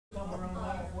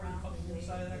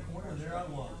side of that corner, and there I was.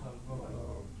 I was going,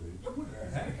 what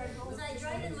the heck? Was I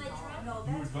driving my truck? No,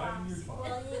 You were that's driving your Bob's. truck.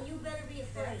 Well, then you better be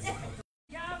afraid.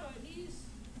 Yeah, but he's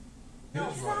His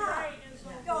right. right and so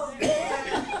Go there.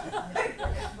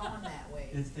 It's going that way.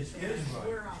 It's his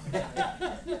We're right. on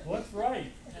that. What's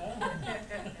right?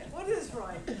 What is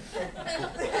right?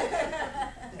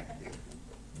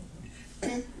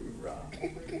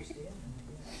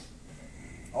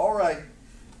 All right,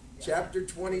 chapter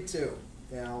 22.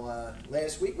 Now,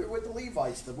 last week we were with the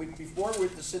Levites. The week before we were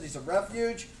with the cities of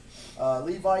refuge.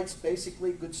 Levites,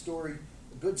 basically, good story,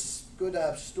 good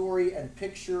story and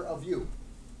picture of you.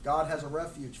 God has a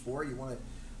refuge for you. You want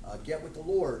to get with the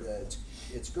Lord.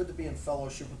 It's good to be in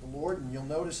fellowship with the Lord, and you'll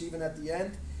notice even at the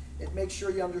end, it makes sure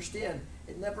you understand.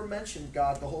 It never mentioned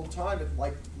God the whole time.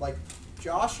 Like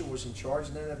Joshua was in charge,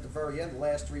 and then at the very end, the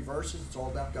last 3 verses, it's all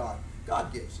about God.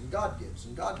 God gives, and God gives,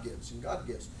 and God gives, and God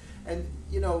gives. And,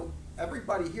 you know,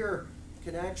 everybody here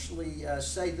can actually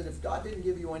say that if God didn't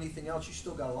give you anything else, you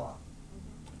still got a lot.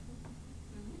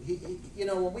 You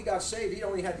know, when we got saved, He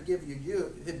only had to give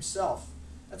you Himself.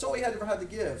 That's all He ever had to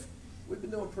give. We've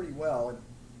been doing pretty well.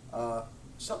 And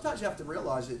sometimes you have to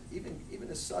realize that even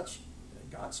as such,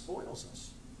 God spoils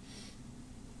us.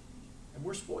 And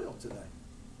we're spoiled today.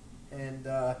 And,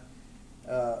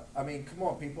 I mean, come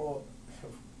on, people.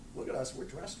 Look at us. We're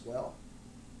dressed well.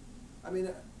 I mean,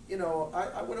 you know,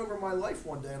 I went over my life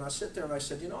one day, and I sit there and I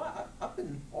said, you know, I've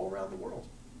been all around the world.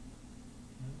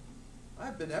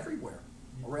 I've been everywhere.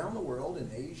 Around the world,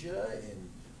 in Asia, in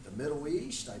the Middle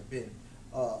East. I've been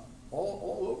all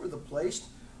over the place.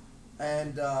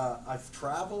 And I've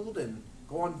traveled and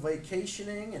gone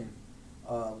vacationing and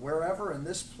wherever, in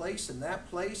this place and that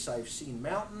place. I've seen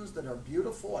mountains that are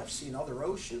beautiful. I've seen other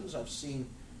oceans. I've seen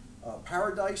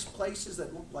paradise places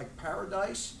that look like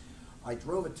paradise. I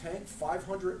drove a tank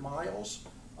 500 miles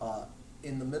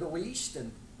in the Middle East,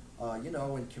 and you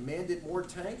know, and commanded more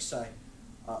tanks.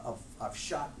 I've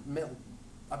shot.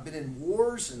 I've been in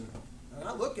wars, and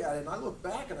I look at it and I look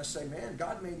back and I say, man,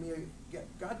 God made me.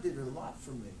 God did a lot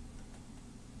for me.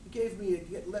 He gave me,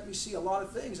 let me see a lot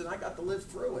of things, and I got to live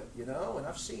through it. You know, and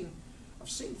I've seen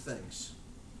things.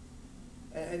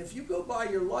 And if you go by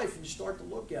your life and you start to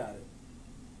look at it,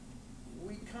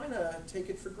 we kind of take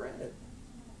it for granted.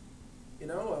 You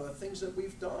know, things that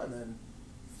we've done and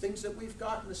things that we've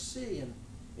gotten to see, and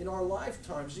in our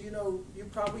lifetimes, you know,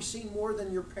 you've probably seen more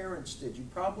than your parents did. You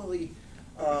probably,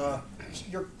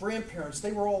 your grandparents,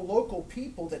 they were all local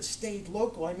people that stayed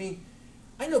local. I mean,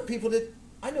 I know people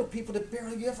that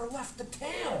barely ever left the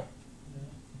town.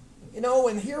 You know,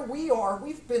 and here we are.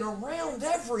 We've been around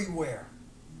everywhere.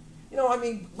 You know, I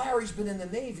mean, Larry's been in the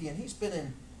Navy, and he's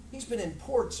been in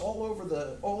ports all over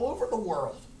the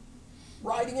world,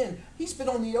 riding in. He's been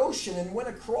on the ocean and went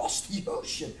across the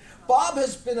ocean. Bob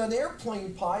has been an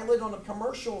airplane pilot on a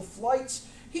commercial flights.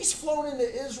 He's flown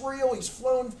into Israel. He's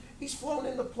flown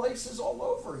into places all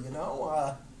over.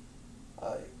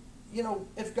 You know,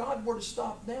 if God were to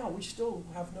stop now, we still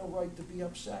have no right to be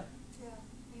upset. Yeah,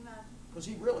 amen. Because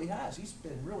He really has. He's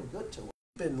been really good to us.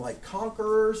 We've been like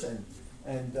conquerors, and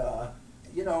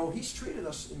you know, He's treated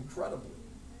us incredibly.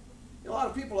 You know, a lot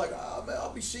of people are like, oh,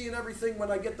 I'll be seeing everything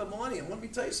when I get the money. And let me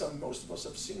tell you something, most of us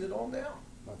have seen it all now.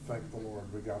 I thank the Lord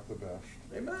we got the best.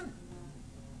 Amen.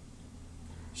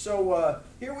 So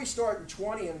here we start in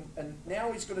 20, and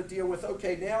now He's going to deal with,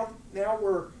 okay, now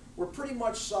we're pretty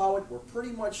much solid. We're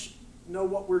pretty much know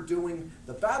what we're doing.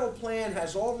 The battle plan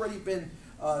has already been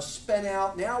spent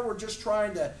out. Now we're just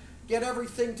trying to get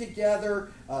everything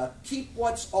together, keep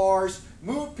what's ours,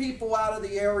 move people out of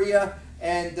the area,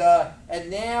 and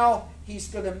now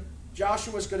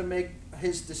Joshua's going to make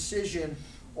his decision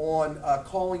on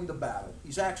calling the battle.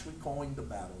 He's actually calling the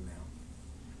battle now.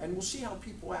 And we'll see how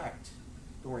people act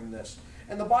during this.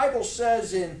 And the Bible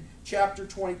says in chapter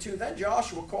 22, then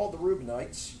Joshua called the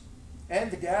Reubenites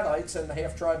and the Gadites and the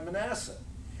half-tribe of Manasseh,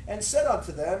 and said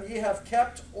unto them, ye have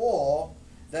kept all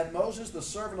that Moses the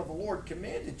servant of the Lord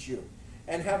commanded you,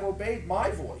 and have obeyed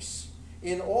my voice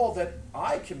in all that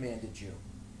I commanded you.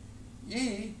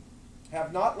 Ye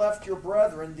have not left your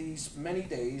brethren these many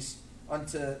days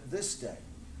unto this day,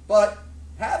 but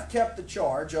have kept the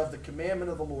charge of the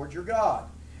commandment of the Lord your God.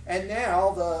 And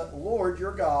now the Lord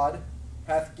your God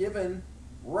hath given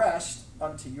rest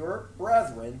unto your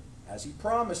brethren, as He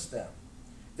promised them.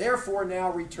 Therefore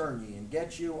now return ye, and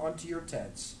get you unto your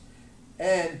tents,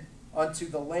 and unto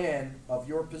the land of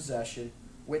your possession,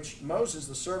 which Moses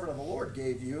the servant of the Lord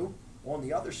gave you on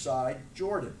the other side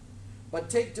Jordan. But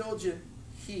take diligent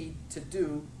heed to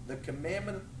do the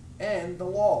commandment and the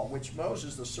law, which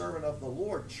Moses the servant of the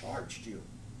Lord charged you,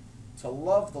 to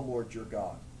love the Lord your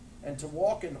God, and to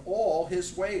walk in all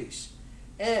his ways,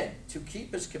 and to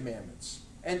keep his commandments,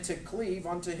 and to cleave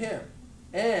unto him,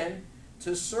 and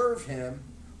to serve him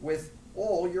with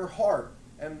all your heart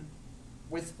and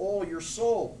with all your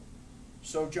soul.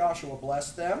 So Joshua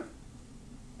blessed them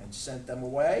and sent them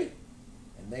away,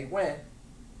 and they went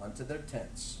unto their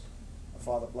tents.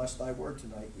 Father, bless thy word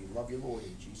tonight. We love you, Lord,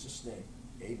 in Jesus' name.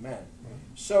 Amen.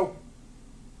 So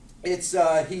it's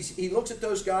he looks at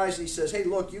those guys and he says, hey,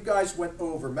 look, you guys went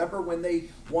over. Remember when they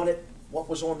wanted what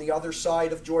was on the other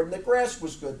side of Jordan? The grass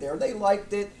was good there. They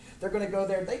liked it. They're going to go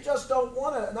there. They just don't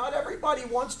want to. Not everybody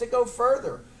wants to go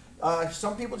further.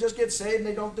 Some people just get saved and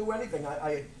they don't do anything.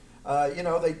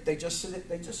 They just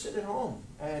sit at home,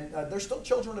 and they're still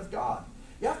children of God.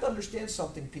 You have to understand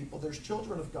something, people. There's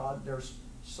children of God. There's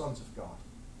sons of God.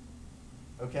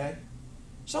 Okay?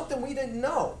 Something we didn't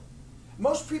know.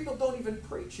 Most people don't even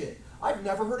preach it. I've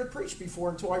never heard it preached before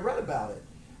until I read about it.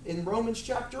 In Romans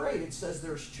chapter 8, it says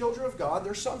there's children of God,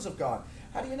 there's sons of God.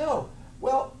 How do you know?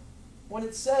 Well, when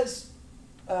it says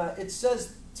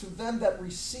to them that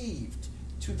received,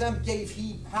 to them gave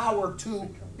he power to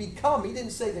become. He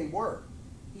didn't say they were.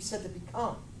 He said to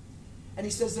become. And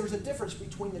he says there's a difference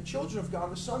between the children of God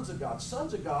and the sons of God.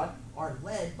 Sons of God are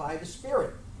led by the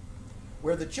Spirit.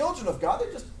 Where the children of God,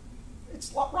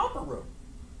 it's romper room.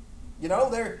 You know,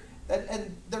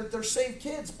 they're saved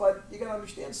kids, but you got to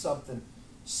understand something.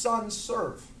 Sons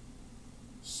serve.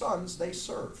 Sons, they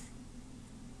serve.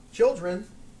 Children,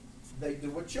 they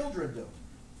do what children do.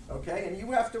 Okay? And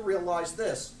you have to realize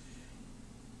this.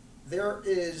 There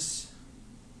is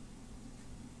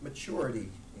maturity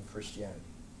in Christianity.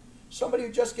 Somebody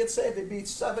who just gets saved, they'd be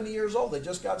 70 years old, they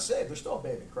just got saved. They're still a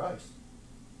babe in Christ.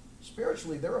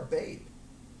 Spiritually, they're a babe.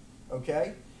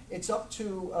 Okay? It's up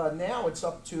to, now it's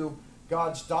up to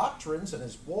God's doctrines and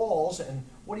his walls and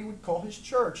what he would call his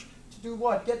church to do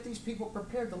what? Get these people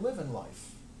prepared to live in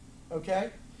life.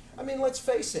 Okay? I mean, let's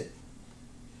face it.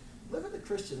 Living the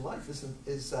Christian life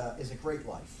is a great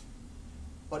life.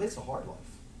 But it's a hard life.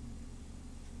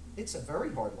 It's a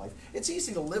very hard life. It's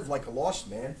easy to live like a lost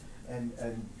man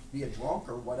and be a drunk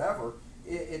or whatever.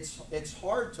 It's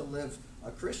hard to live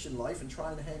a Christian life and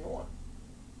trying to hang on.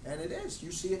 And it is.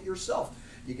 You see it yourself.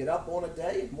 You get up on a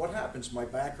day, and what happens? My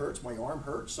back hurts, my arm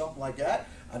hurts, something like that.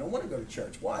 I don't want to go to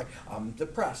church. Why? I'm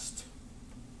depressed.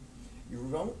 You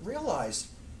don't realize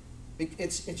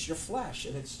it's your flesh,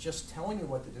 and it's just telling you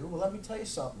what to do. Well, let me tell you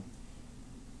something.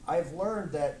 I have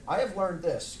learned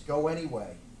this. Go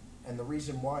anyway. And the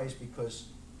reason why is because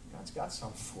God's got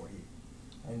something for you.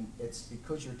 And it's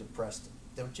because you're depressed.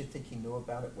 Don't you think he knew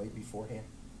about it way beforehand?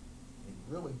 He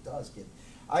really does get.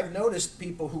 I've noticed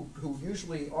people who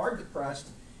usually are depressed,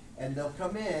 and they'll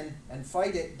come in and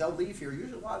fight it. They'll leave here,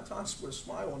 usually a lot of times with a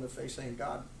smile on their face saying,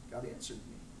 God answered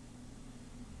me.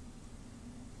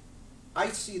 I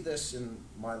see this in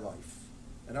my life.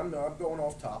 And I'm going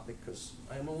off topic because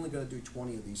I'm only going to do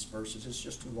 20 of these verses. It's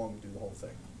just too long to do the whole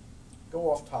thing. Go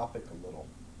off topic a little.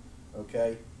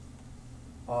 Okay?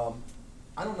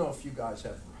 I don't know if you guys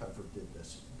ever did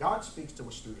this. God speaks to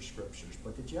us through the scriptures,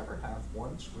 but did you ever have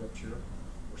one scripture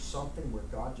or something where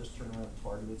God just turned around and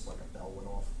targeted? It's like a bell went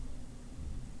off.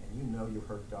 And you know you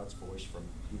heard God's voice from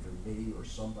either me or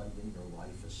somebody in your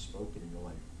life has spoken, and you're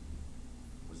like,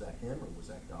 was that him or was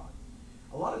that God?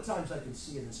 A lot of times I can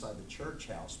see it inside the church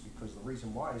house, because the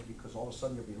reason why is because all of a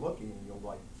sudden you'll be looking and you'll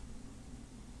like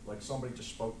somebody just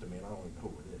spoke to me and I don't even know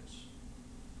who it is.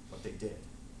 But they did.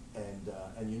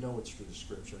 And you know it's through the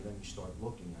scripture, and then you start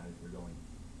looking at it and you're going,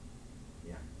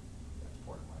 yeah, that's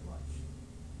part of my life.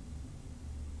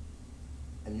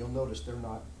 And you'll notice they're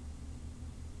not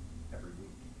every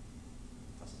week.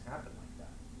 It doesn't happen like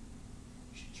that.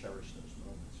 You should cherish those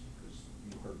moments because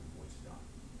you heard the voice of God.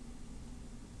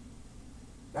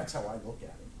 That's how I look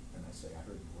at it, and I say, I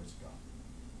heard the voice of God.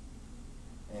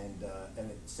 And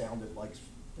it sounded like,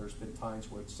 there's been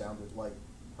times where it sounded like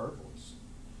her voice.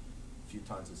 A few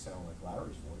times it sounded like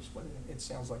Larry's voice, but it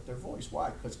sounds like their voice. Why?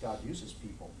 Because God uses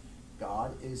people.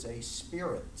 God is a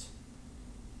spirit,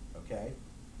 okay?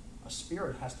 A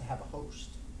spirit has to have a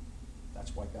host.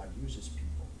 That's why God uses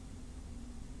people.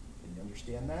 Can you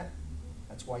understand that?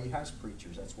 That's why he has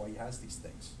preachers. That's why he has these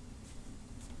things.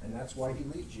 And that's why he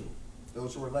leads you.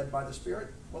 Those who are led by the Spirit,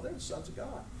 well, they're the sons of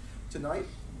God. Tonight,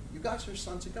 you guys are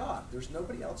sons of God. There's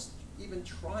nobody else even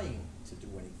trying to do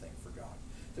anything for God.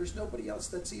 There's nobody else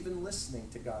that's even listening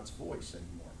to God's voice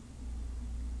anymore.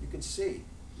 You can see,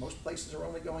 most places are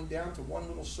only going down to one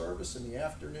little service in the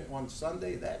afternoon on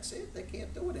Sunday. That's it. They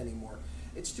can't do it anymore.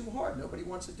 It's too hard. Nobody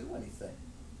wants to do anything.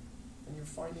 And you're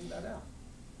finding that out.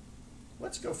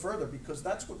 Let's go further, because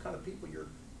that's what kind of people you're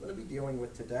going to be dealing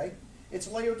with today. It's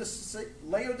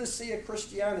Laodicea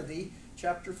Christianity,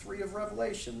 chapter 3 of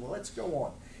Revelation. Well, let's go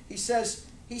on. He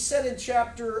said in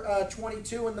chapter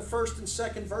 22, in the first and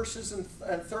second verses and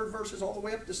third verses, all the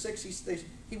way up to 6,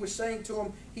 he was saying to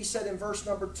him, he said in verse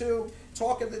number 2,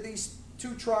 talking to these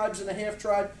 2 tribes and a half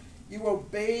tribe, you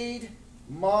obeyed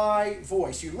my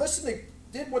voice. You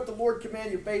did what the Lord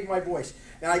commanded, you obeyed my voice.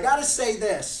 Now, I got to say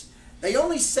this. They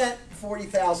only sent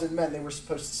 40,000 men. They were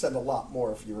supposed to send a lot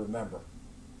more, if you remember.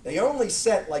 They only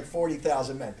sent like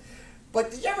 40,000 men.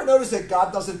 But did you ever notice that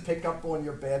God doesn't pick up on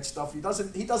your bad stuff? He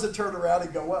doesn't turn around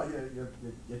and go, well,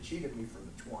 you cheated me for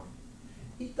the 20.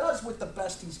 He does with the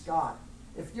best he's got.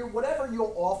 If you're whatever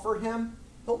you'll offer him,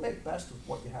 he'll make best of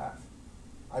what you have.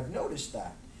 I've noticed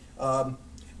that.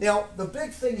 Now, the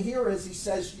big thing here is he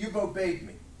says, you've obeyed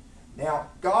me. Now,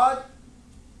 God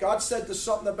said to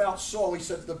something about Saul. He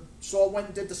said Saul went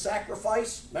and did the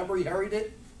sacrifice. Remember, he hurried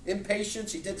it.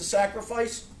 Impatience, he did the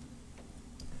sacrifice.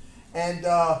 And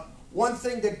one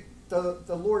thing that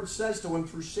the Lord says to him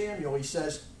through Samuel, he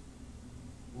says,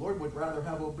 the Lord would rather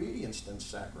have obedience than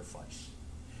sacrifice.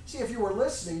 See, if you were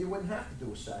listening, you wouldn't have to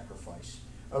do a sacrifice.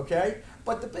 Okay?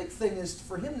 But the big thing is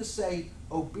for him to say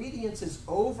obedience is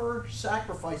over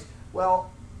sacrifice.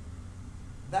 Well,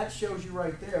 that shows you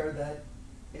right there that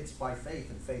it's by faith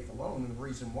and faith alone. And the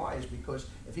reason why is because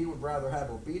if he would rather have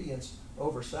obedience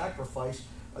over sacrifice,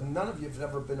 none of you have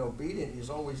ever been obedient.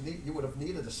 You would have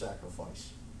needed a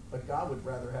sacrifice. But God would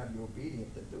rather have you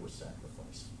obedient than do a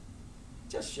sacrifice. It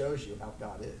just shows you how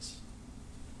God is.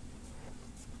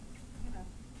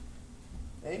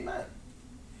 Amen.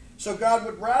 So God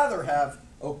would rather have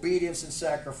obedience and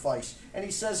sacrifice. And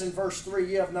he says in verse 3,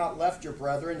 ye have not left your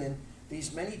brethren in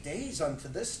these many days unto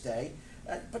this day,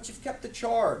 but you've kept the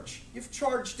charge. You've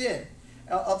charged in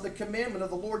of the commandment of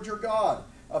the Lord your God.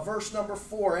 Verse number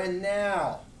 4, and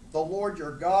now the Lord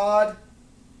your God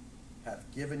hath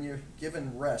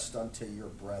given rest unto your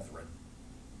brethren.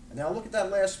 And now look at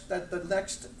the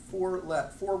next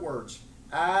four words.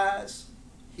 As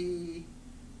he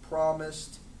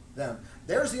promised them.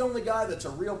 There's the only guy that's a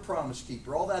real promise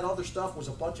keeper. All that other stuff was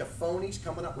a bunch of phonies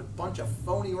coming up with a bunch of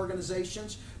phony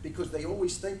organizations because they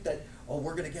always think that, oh,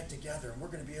 we're going to get together and we're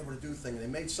going to be able to do things. And they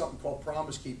made something called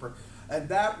Promise Keeper. And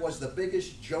that was the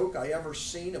biggest joke I ever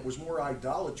seen. It was more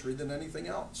idolatry than anything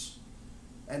else.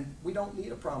 And we don't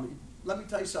need a promise. Let me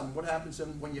tell you something. What happens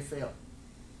when you fail?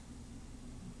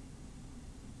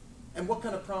 And what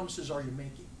kind of promises are you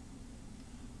making?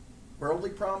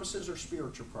 Worldly promises or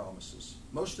spiritual promises?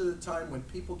 Most of the time when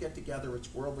people get together,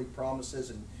 it's worldly promises,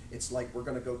 and it's like we're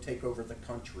going to go take over the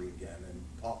country again, and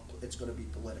it's going to be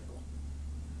political.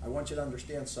 I want you to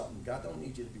understand something. God don't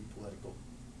need you to be political.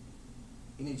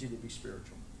 He needs you to be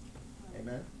spiritual.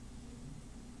 Amen?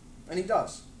 And he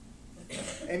does.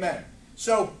 Amen.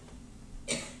 So,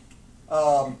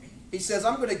 he says,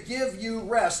 I'm going to give you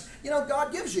rest. You know,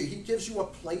 God gives you. He gives you a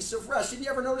place of rest. Didn't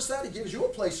you ever notice that? He gives you a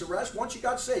place of rest. Once you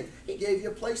got saved, he gave you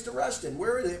a place to rest in.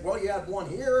 Where is it? Well, you have one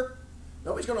here.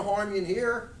 Nobody's going to harm you in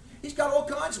here. He's got all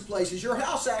kinds of places. Your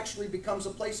house actually becomes a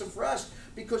place of rest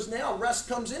because now rest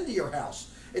comes into your house.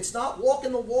 It's not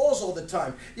walking the walls all the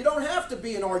time. You don't have to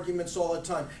be in arguments all the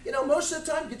time. You know, most of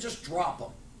the time you can just drop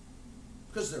them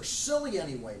because they're silly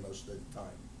anyway most of the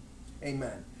time.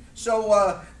 Amen.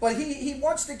 So, but he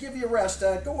wants to give you rest.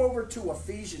 Go over to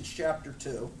Ephesians chapter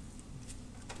 2.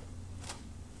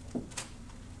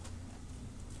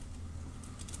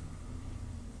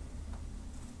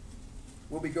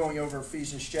 We'll be going over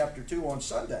Ephesians chapter 2 on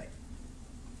Sunday.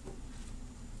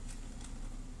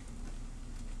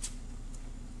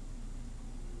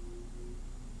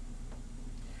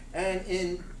 And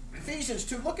in Ephesians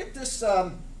 2, look at this,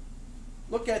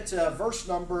 verse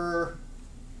number,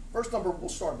 we'll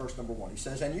start verse number 1. He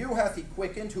says, and you hath he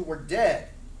quickened who were dead.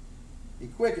 He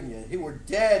quickened you, who were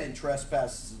dead in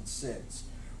trespasses and sins,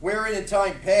 wherein in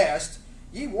time past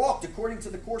ye walked according to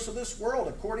the course of this world,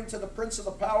 according to the prince of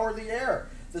the power of the air,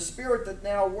 the spirit that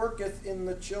now worketh in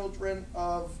the children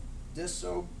of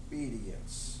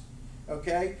disobedience.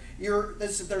 Okay?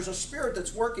 There's a spirit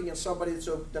that's working in somebody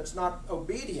that's not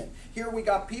obedient. Here we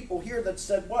got people here that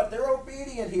said, what? They're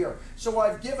obedient here. So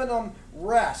I've given them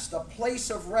rest, a place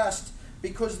of rest,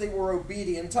 because they were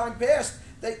obedient. In time past,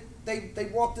 they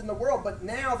walked in the world, but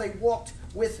now they walked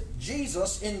with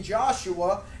Jesus in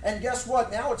Joshua, and guess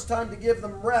what? Now it's time to give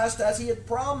them rest as he had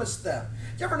promised them.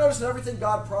 Do you ever notice that everything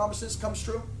God promises comes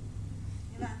true?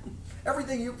 Yeah.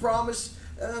 Everything you promise,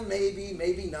 maybe,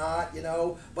 maybe not, you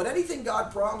know. But anything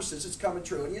God promises, it's coming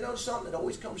true. And you know something? It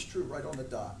always comes true right on the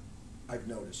dot, I've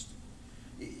noticed.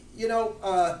 You know,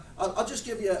 I'll just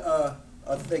give you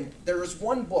thing. There is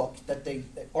one book that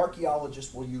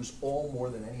archaeologists will use all more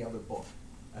than any other book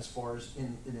as far as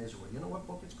in Israel. You know what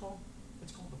book it's called?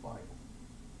 It's called the Bible.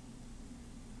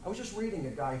 I was just reading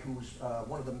a guy who was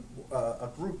one of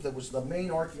a group that was the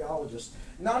main archaeologists,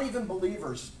 not even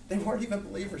believers. They weren't even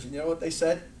believers. And you know what they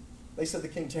said? They said the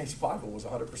King James Bible was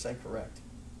 100% correct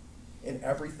in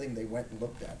everything they went and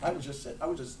looked at. I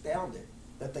was astounded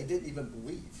that they didn't even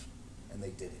believe, and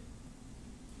they did it.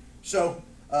 So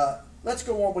let's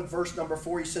go on with verse number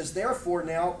 4. He says, "Therefore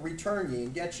now return ye,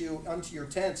 and get you unto your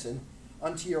tents, and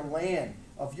unto your land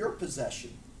of your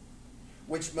possession,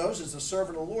 which Moses, the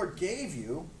servant of the Lord, gave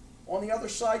you on the other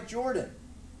side Jordan.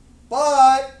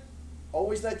 But,"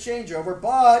 always that changeover,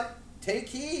 "but take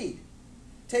heed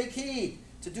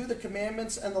to do the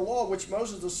commandments and the law which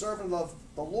Moses, the servant of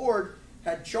the Lord,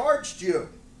 had charged you."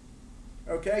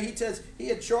 Okay, he says he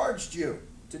had charged you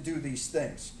to do these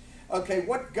things. Okay,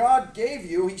 what God gave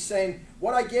you, he's saying,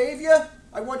 what I gave you,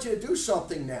 I want you to do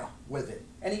something now with it.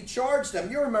 And he charged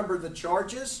them. You remember the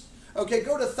charges? Okay,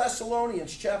 go to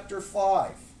Thessalonians chapter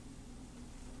 5.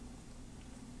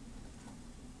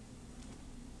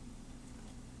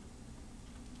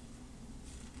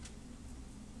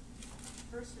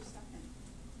 First or second?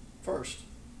 First.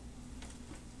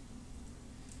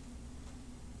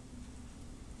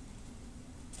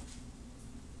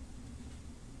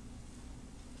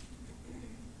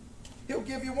 He'll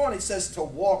give you one. He says to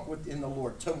walk within the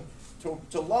Lord, to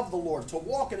love the Lord, to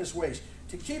walk in his ways,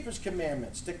 to keep his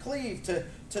commandments, to cleave,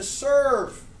 to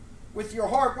serve with your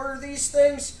heart. What are these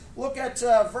things? Look at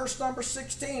verse number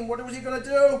 16. What was he going to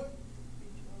do?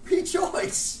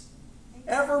 Rejoice.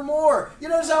 Evermore. You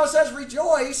notice how it says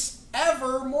rejoice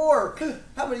evermore.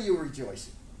 How many of you rejoice?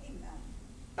 Amen.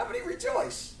 How many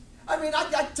rejoice? I mean, I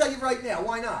can tell you right now,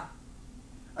 why not?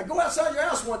 I go outside your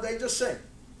house one day and just sing.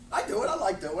 I do it. I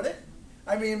like doing it.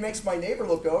 I mean, it makes my neighbor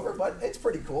look over, but it's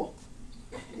pretty cool.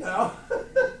 You know?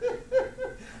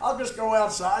 I'll just go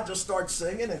outside, just start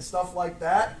singing and stuff like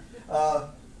that.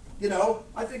 You know,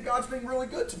 I think God's been really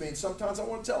good to me, and sometimes I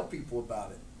want to tell people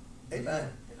about it.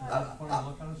 Amen. Does he have a funny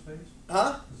look on his face?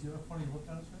 Huh? Does he have a funny look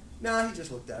on his face? No, he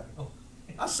just looked at me. Oh.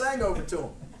 I sang over to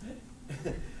him.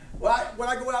 Well, when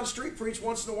I go out and street preach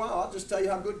once in a while, I'll just tell you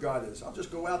how good God is. I'll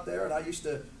just go out there, and I used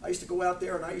to go out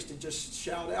there, and I used to just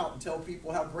shout out and tell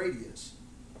people how great He is.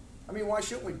 I mean, why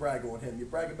shouldn't we brag on Him? You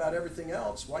brag about everything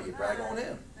else. Why you brag on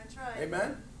Him? That's right.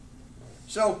 Amen?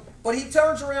 So, but he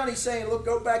turns around, he's saying, look,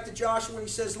 go back to Joshua, and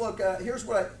he says, look, here's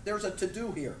there's a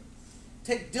to-do here.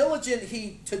 Take diligent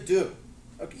heed to do.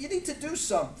 Okay, you need to do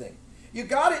something. You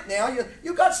got it now.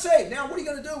 You got saved. Now, what are you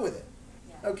going to do with it?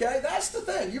 Okay, that's the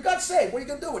thing. You got saved. What are you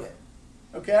going to do with it?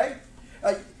 Okay?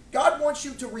 God wants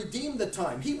you to redeem the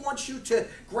time. He wants you to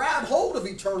grab hold of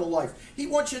eternal life. He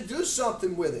wants you to do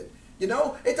something with it. You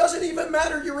know, it doesn't even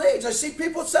matter your age. I see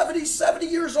people 70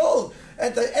 years old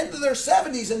at the end of their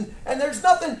 70s, and there's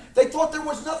nothing. They thought there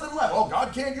was nothing left. Oh,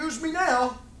 God can't use me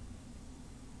now.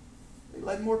 They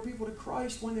led more people to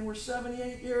Christ when they were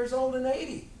 78 years old and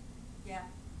 80 Yeah.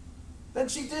 than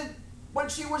she did when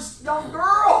she was a young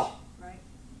girl. Right.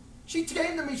 She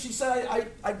came to me, she said,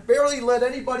 I barely led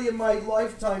anybody in my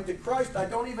lifetime to Christ. I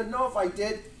don't even know if I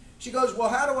did. She goes, well,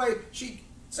 how do I? She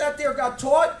sat there, got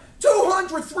taught.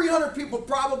 200, 300 people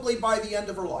probably by the end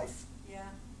of her life. Yeah.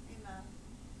 Amen.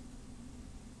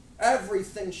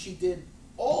 Everything she did,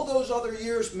 all those other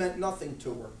years meant nothing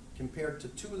to her compared to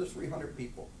 200 to 300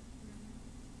 people.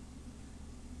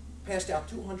 Passed out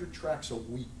 200 tracts a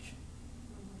week.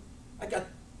 I got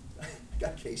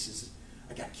cases.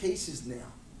 I got cases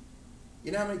now.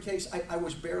 You know how many cases? I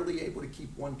was barely able to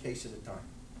keep one case at a time.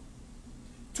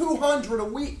 200 a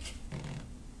week.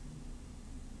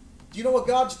 Do you know what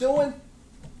God's doing?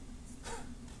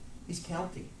 He's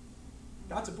counting.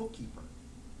 God's a bookkeeper.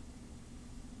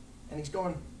 And He's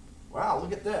going, wow,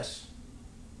 look at this.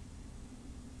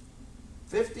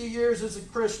 50 years as a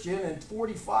Christian and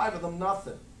 45 of them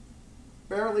nothing.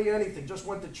 Barely anything, just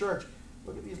went to church.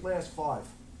 Look at these last 5.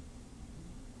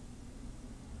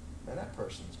 Man, that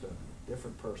person's going to be a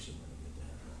different person when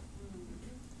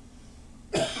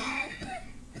they get to heaven.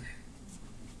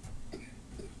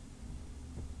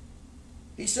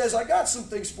 He says, I got some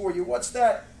things for you. What's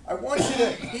that? I want you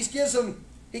to, he gives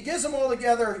them all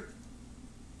together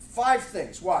 5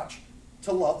 things. Watch.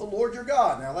 To love the Lord your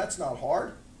God. Now, that's not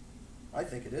hard. I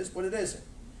think it is, but it isn't.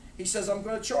 He says, I'm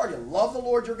going to charge you. Love the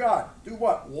Lord your God. Do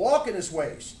what? Walk in His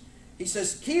ways. He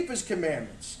says, keep His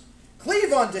commandments.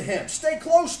 Cleave unto Him. Stay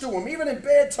close to Him, even in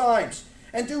bad times.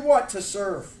 And do what? To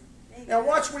serve. Now,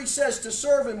 watch what He says. To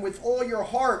serve Him with all your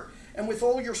heart and with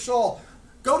all your soul.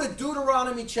 Go to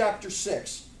Deuteronomy chapter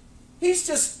 6. He's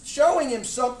just showing him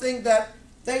something that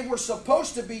they were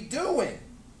supposed to be doing.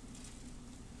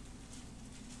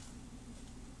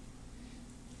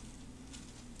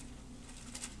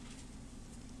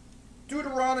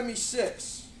 Deuteronomy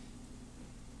 6.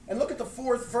 And look at the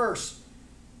 4th verse.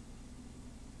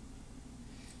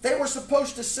 They were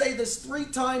supposed to say this 3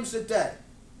 times a day.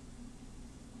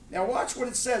 Now watch what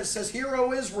it says. It says, "Hear,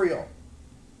 O Israel,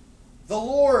 the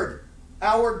Lord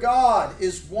our God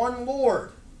is one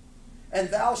Lord, and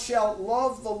thou shalt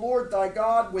love the Lord thy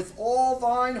God with all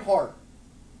thine heart,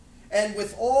 and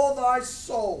with all thy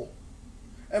soul,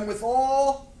 and with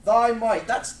all thy might."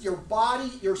 That's your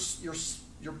body, your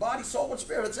body, soul, and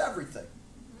spirit. It's everything.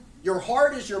 Your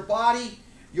heart is your body,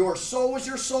 your soul is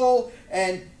your soul,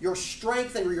 and your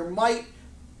strength or your might,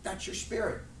 that's your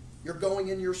spirit. You're going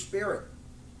in your spirit.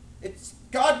 It's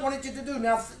God wanted you to do.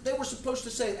 Now, they were supposed to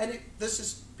say, and this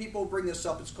is, people bring this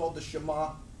up, it's called the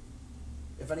Shema.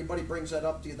 If anybody brings that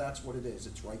up to you, that's what it is.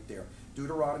 It's right there.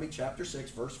 Deuteronomy chapter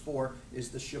 6, verse 4 is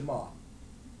the Shema.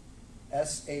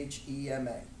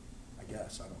 S-H-E-M-A. I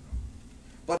guess, I don't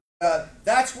know. But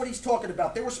that's what he's talking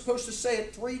about. They were supposed to say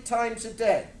it 3 times a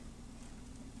day.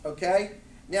 Okay?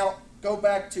 Now, go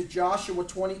back to Joshua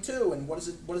 22, and what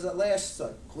does that last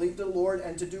say? Cleave to the Lord,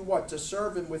 and to do what? To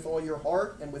serve Him with all your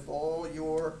heart and with all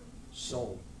your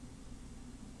soul.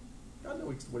 God knew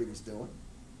what He was doing.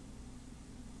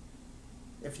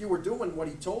 If you were doing what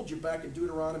He told you back in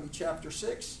Deuteronomy chapter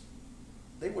 6,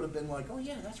 they would have been like, "Oh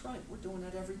yeah, that's right, we're doing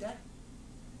that every day."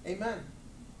 Amen.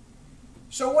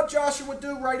 So what Joshua would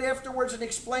do right afterwards and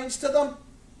explains to them,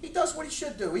 he does what he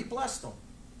should do. He blessed them.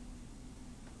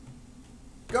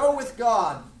 Go with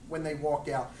God when they walk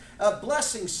out.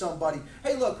 Blessing somebody.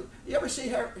 Hey, look, you ever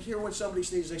hear when somebody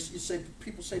sneezes,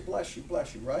 people say, bless you,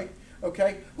 right?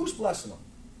 Okay? Who's blessing them?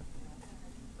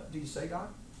 Do you say God?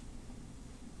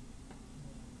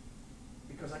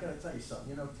 Because I got to tell you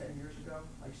something. 10 years ago,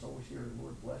 I used to always hear the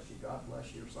Lord bless you, God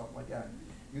bless you, or something like that.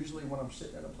 Usually when I'm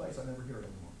sitting in a place, I never hear it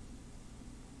anymore.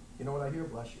 You know what I hear?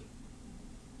 Bless you.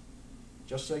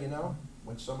 Just so you know,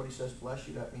 when somebody says bless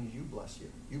you, that means you bless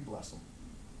you. You bless them.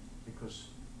 Because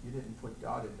you didn't put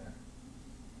God in there.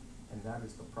 And that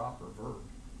is the proper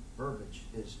verbiage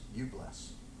is you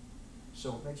bless.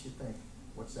 So it makes you think,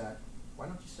 what's that? Why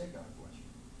don't you say God bless you?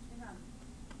 Amen.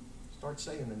 Start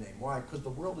saying the name. Why? Because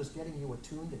the world is getting you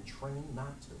attuned and trained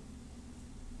not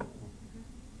to.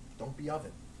 Don't be of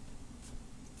it.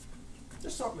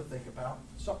 Just something to think about.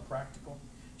 Something practical.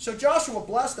 So Joshua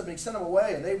blessed them and he sent them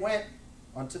away, and they went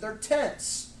unto their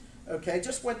tents. Okay,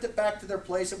 just went back to their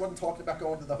place. It wasn't talking about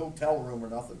going to the hotel room or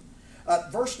nothing.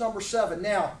 Verse number 7.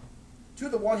 Now, to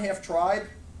the one-half tribe,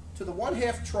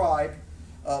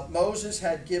 Moses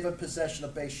had given possession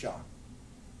of Bashan.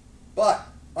 But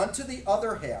unto the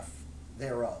other half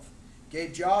thereof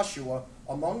gave Joshua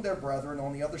among their brethren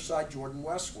on the other side Jordan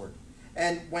westward.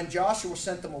 And when Joshua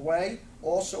sent them away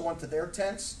also unto their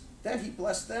tents, then he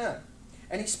blessed them.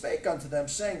 And he spake unto them,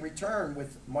 saying, Return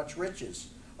with much riches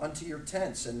unto your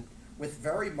tents, and with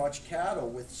very much cattle,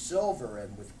 with silver,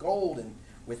 and with gold, and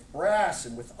with brass,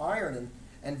 and with iron,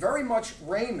 and very much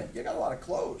raiment. You got a lot of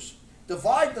clothes.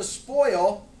 Divide the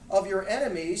spoil of your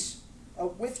enemies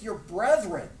with your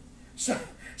brethren. So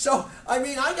I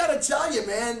mean, I got to tell you,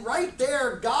 man, right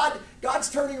there,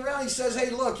 God's turning around. He says, hey,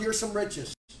 look, here's some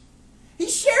riches.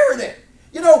 He's sharing it.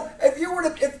 If you were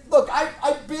to, look,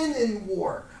 I've been in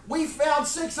war. We found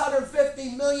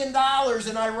 $650 million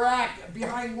in Iraq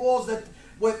behind walls that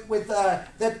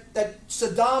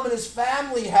Saddam and his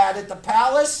family had at the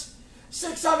palace.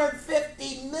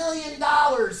 $650 million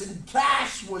in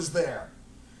cash was there.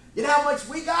 You know how much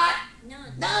we got?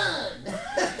 None.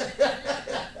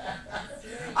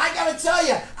 I got to tell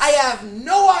you, I have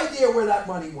no idea where that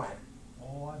money went.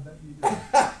 Oh, I bet you do.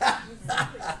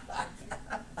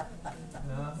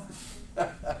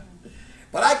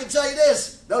 But I can tell you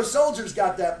this, those soldiers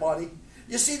got that money.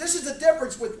 You see, this is the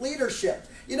difference with leadership.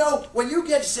 When you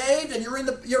get saved and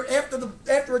you're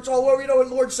after it's all over, what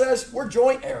the Lord says? We're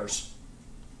joint heirs.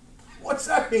 What's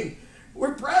that mean?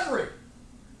 We're brethren.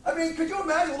 I mean, could you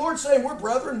imagine the Lord saying, we're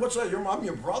brethren? What's that? I'm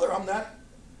your brother, I'm that.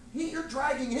 You're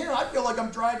dragging him. I feel like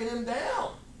I'm dragging him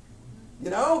down.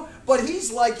 But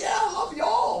he's like, yeah, I love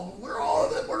y'all. We're all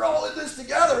in this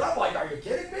together. And I'm like, are you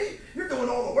kidding me? You're doing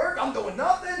all the work. I'm doing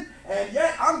nothing. And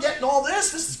yet I'm getting all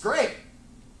this. This is great.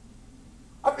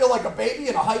 I feel like a baby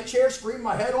in a high chair screaming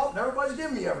my head off and everybody's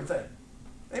giving me everything.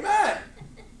 Amen.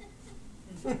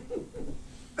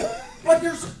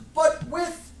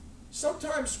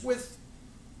 Sometimes with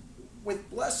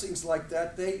blessings like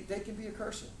that, they can be a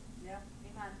cursing. Yeah,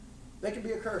 amen. They can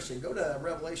be a cursing. Go to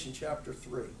Revelation chapter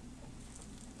 3.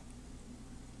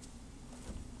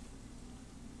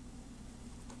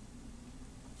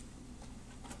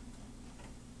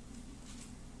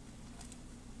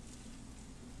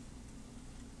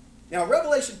 Now,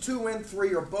 Revelation 2 and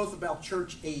 3 are both about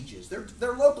church ages.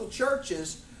 They're local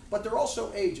churches, but they're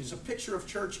also ages, a picture of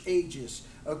church ages.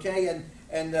 Okay,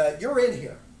 and you're in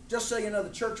here. Just so you know, the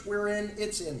church we're in,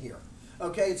 it's in here.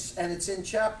 Okay, it's in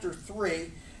chapter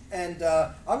 3. And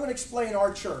I'm going to explain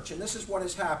our church, and this is what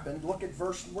has happened. Look at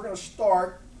verse, we're going to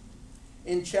start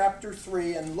in chapter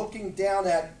 3 and looking down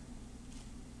at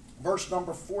verse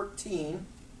number 14.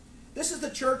 This is the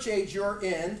church age you're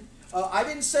in. I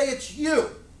didn't say it's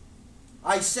you.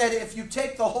 I said if you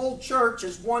take the whole church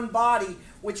as one body,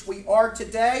 which we are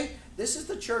today, this is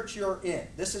the church you're in.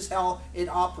 This is how it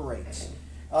operates.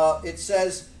 It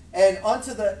says, and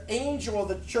unto the angel of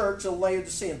the church of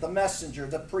Laodicea, the messenger,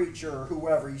 the preacher, or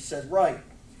whoever, he says, right.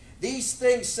 These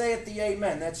things saith the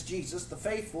Amen. That's Jesus, the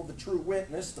faithful, the true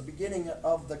witness, the beginning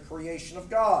of the creation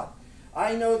of God.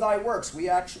 I know thy works. We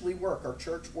actually work. Our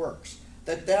church works.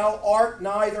 That thou art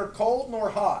neither cold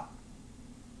nor hot.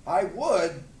 I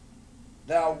would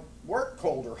thou wert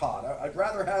cold or hot. I'd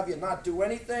rather have you not do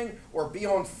anything or be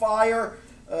on fire.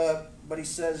 But he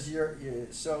says,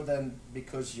 so then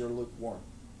because you're lukewarm.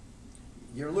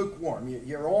 You're lukewarm.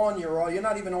 You're on, you're off. You're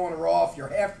not even on or off. You're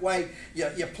halfway.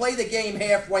 You play the game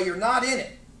halfway. You're not in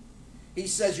it. He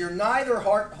says, you're neither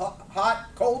hot,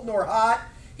 cold, nor hot.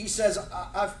 He says,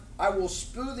 I will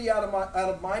spew thee out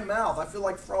of my mouth. I feel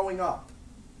like throwing up.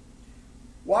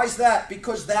 Why is that?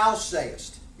 Because thou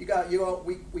sayest. We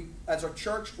as a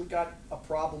church, we got a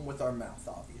problem with our mouth,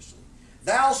 obviously.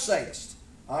 Thou sayest,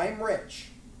 I am rich,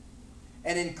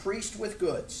 and increased with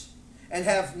goods, and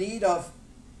have need of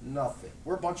nothing.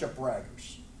 We're a bunch of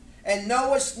braggers. And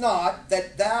knowest not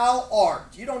that thou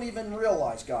art. You don't even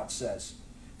realize, God says,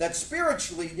 that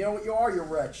spiritually, you know what you are? You're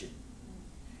wretched.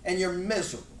 And you're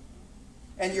miserable.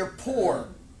 And you're poor.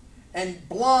 And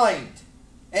blind.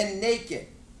 And naked.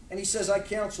 And he says, I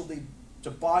counsel thee to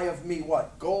buy of me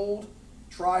what? Gold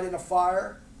tried in a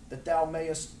fire, that thou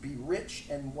mayest be rich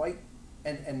and white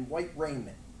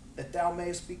raiment, that thou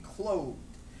mayest be clothed,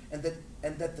 and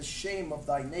that the shame of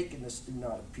thy nakedness do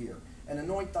not appear. And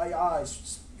anoint thy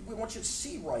eyes. We want you to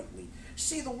see rightly.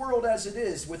 See the world as it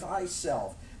is with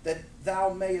thyself, that thou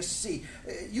mayest see.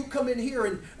 You come in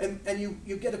here and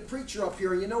you get a preacher up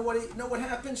here, and you know what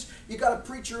happens? You got a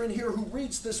preacher in here who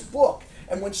reads this book.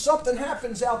 And when something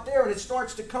happens out there and it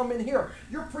starts to come in here,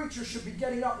 your preacher should be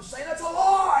getting up and saying, that's a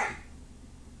lie!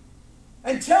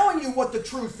 And telling you what the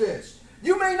truth is.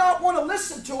 You may not want to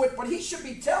listen to it, but he should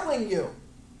be telling you.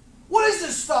 What is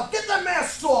this stuff? Get the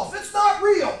masks off. It's not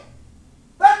real.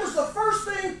 That was the first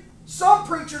thing some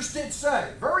preachers did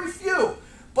say. Very few.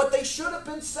 But they should have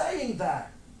been saying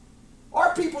that.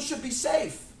 Our people should be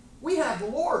safe. We have the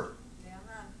Lord.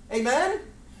 Amen?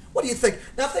 What do you think?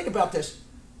 Now think about this.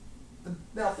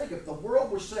 Now think, if the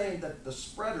world was saying that the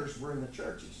spreaders were in the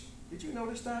churches, did you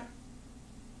notice that?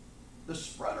 The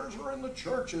spreaders are in the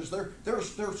churches. They're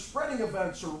spreading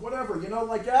events or whatever,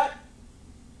 like that.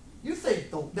 You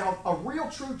think, now a real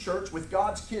true church with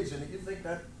God's kids in it, you think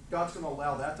that God's going to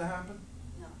allow that to happen?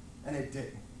 No. And it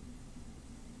didn't.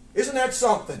 Isn't that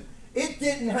something? It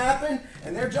didn't happen,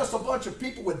 and they're just a bunch of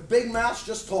people with big mouths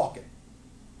just talking.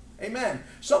 Amen.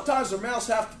 Sometimes their mouths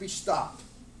have to be stopped.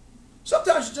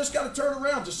 Sometimes you just got to turn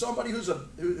around to somebody who's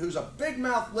a big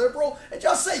mouth liberal and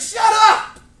just say, shut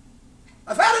up!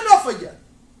 I've had enough of you.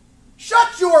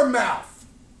 Shut your mouth.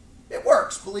 It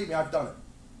works. Believe me, I've done it.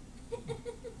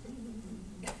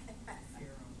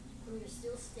 You're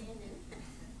still standing.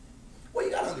 Well,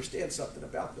 you got to understand something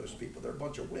about those people. They're a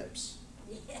bunch of wimps.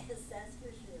 Yes, that's for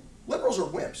sure. Liberals are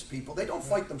wimps, people. They don't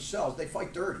fight themselves. They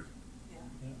fight dirty.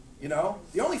 Yeah.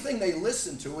 The only thing they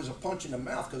listen to is a punch in the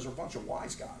mouth because they're a bunch of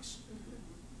wise guys.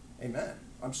 Amen.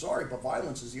 I'm sorry, but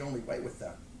violence is the only way with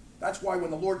them. That's why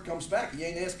when the Lord comes back, he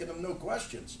ain't asking them no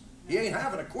questions. He ain't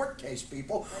having a court case,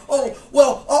 people.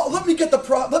 Let me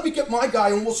get my guy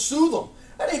and we'll sue them.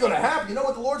 That ain't going to happen. You know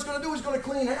what the Lord's going to do? He's going to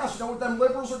clean house. You know what them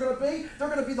liberals are going to be? They're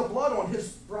going to be the blood on his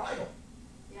bridle.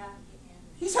 Yeah.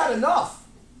 He's had enough.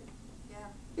 Yeah.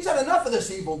 He's had enough of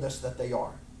this evilness that they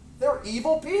are. They're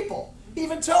evil people. He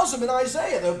even tells them in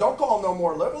Isaiah, don't call them no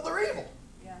more liberal, they're evil.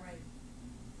 Yeah. Right.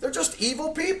 They're just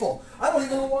evil people. I don't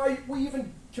even know why we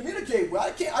even communicate.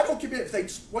 I don't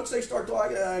communicate. Once they start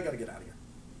talking, I got to get out of here.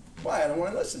 Why? I don't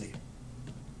want to listen to you.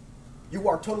 You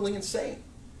are totally insane.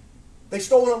 They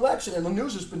stole an election, and the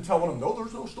news has been telling them, no,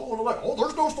 there's no stolen election. Oh,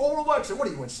 there's no stolen election. What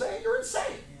are you, insane? You're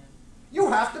insane. You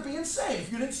have to be insane.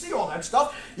 If you didn't see all that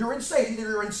stuff, you're insane. Either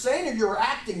you're insane or you're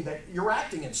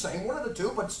acting insane. One of the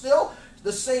two, but still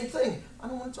the same thing. I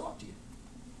don't want to talk to you.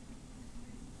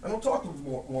 I don't talk to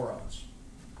morons.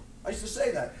 I used to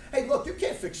say that. Hey, look, you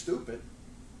can't fix stupid.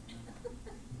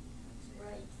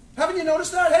 Right. Haven't you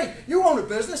noticed that? Hey, you own a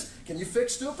business. Can you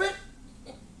fix stupid?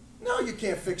 No, you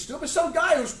can't fix stupid. Some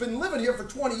guy who's been living here for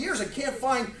 20 years and can't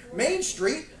find Main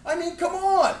Street. I mean, come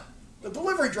on. The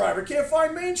delivery driver can't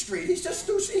find Main Street. He's just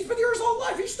stupid. He's been here his whole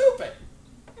life. He's stupid.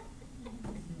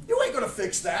 You ain't going to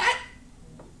fix that.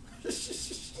 It's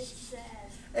sad.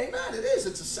 Amen. It is.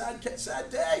 It's a sad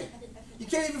day. You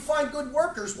can't even find good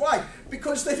workers. Why?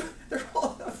 Because they're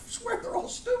all, I swear, they're all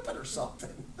stupid or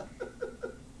something.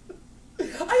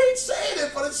 I ain't saying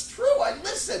it, but it's true. I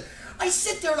listen. I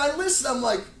sit there and I listen. I'm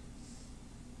like,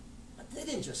 they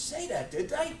didn't just say that, did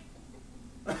they?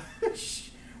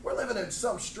 We're living in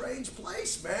some strange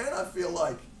place, man, I feel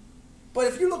like. But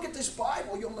if you look at this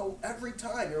Bible, you'll know every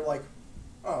time. You're like,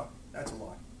 oh, that's a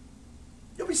lie.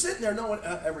 You'll be sitting there knowing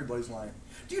everybody's lying.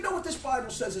 Do you know what this Bible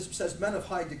says? It says men of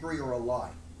high degree are a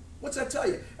lie. What's that tell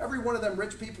you? Every one of them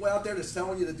rich people out there that's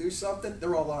telling you to do something,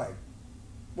 they're all lying.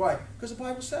 Why? Because the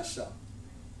Bible says so.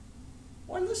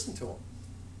 Why listen to them?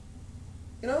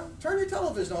 You know, turn your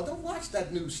television on. Don't watch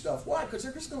that news stuff. Why? Because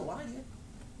they're just going to lie to you.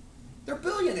 They're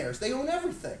billionaires. They own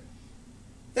everything.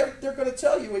 They're going to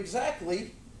tell you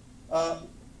exactly. They're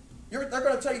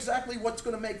going to tell you exactly what's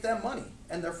going to make them money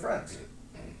and their friends.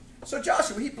 So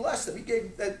Joshua, he blessed them. He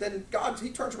gave. Then God, he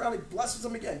turns around, he blesses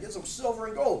them again, gives them silver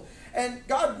and gold. And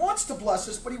God wants to bless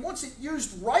us, but he wants it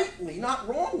used rightly, not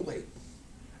wrongly.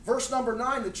 Verse number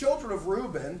 9: the children of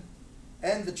Reuben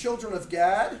and the children of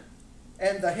Gad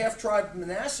and the half-tribe of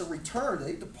Manasseh returned.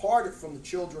 They departed from the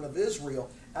children of Israel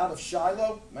out of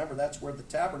Shiloh. Remember, that's where the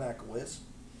tabernacle is,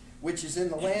 which is in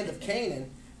the land of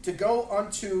Canaan, to go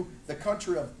unto the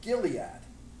country of Gilead,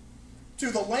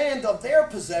 to the land of their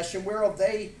possession, whereof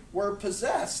they were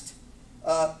possessed,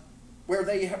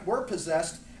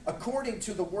 according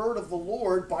to the word of the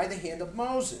Lord by the hand of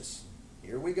Moses.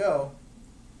 Here we go.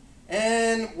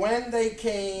 And when they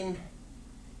came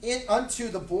in unto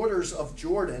the borders of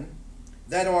Jordan,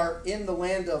 that are in the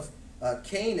land of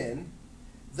Canaan,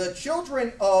 the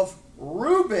children of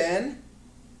Reuben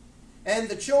and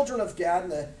the children of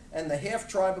Gad and the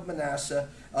half-tribe of Manasseh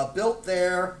built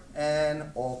there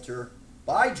an altar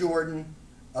by Jordan,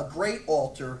 a great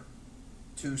altar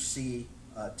to see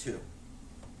to.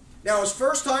 Now, it's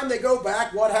first time they go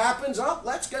back. What happens? Oh,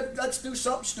 let's do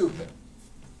something stupid.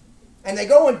 And they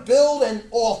go and build an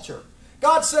altar.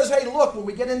 God says, hey, look, when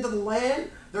we get into the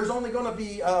land, there's only going to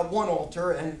be one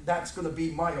altar, and that's going to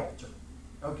be my altar.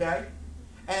 Okay?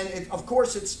 And of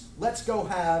course, it's let's go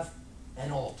have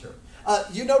an altar.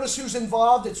 You notice who's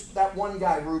involved? It's that one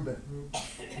guy, Reuben.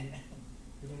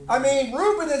 I mean,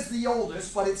 Reuben is the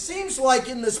oldest, but it seems like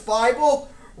in this Bible,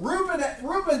 Reuben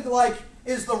like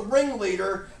is the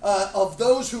ringleader of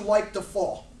those who like to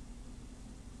fall.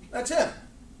 That's him.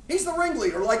 He's the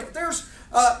ringleader. Like if there's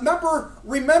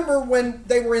remember when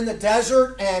they were in the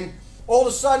desert and all of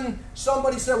a sudden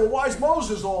somebody said, well, why is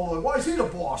Moses all in? Why is he the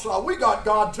boss? We got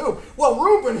God too. Well,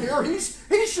 Reuben here, he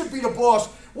should be the boss.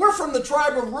 We're from the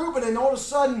tribe of Reuben, and all of a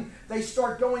sudden they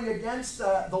start going against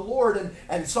the Lord,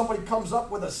 and somebody comes up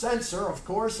with a censer, of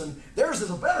course, and theirs is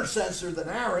a better censer than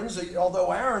Aaron's,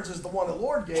 although Aaron's is the one the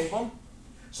Lord gave them.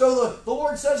 So the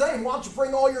Lord says, hey, why don't you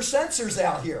bring all your censers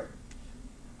out here?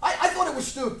 I thought it was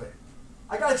stupid.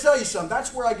 I got to tell you something.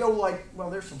 That's where I go like, well,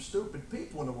 there's some stupid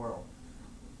people in the world.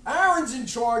 Aaron's in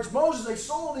charge. Moses, they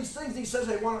saw all these things. And he says,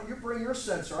 hey, why don't you bring your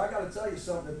censer? I got to tell you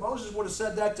something. If Moses would have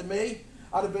said that to me,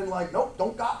 I'd have been like, nope,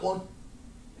 don't got one.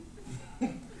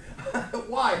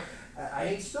 Why? I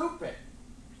ain't stupid.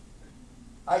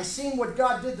 I seen what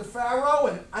God did to Pharaoh,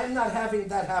 and I'm not having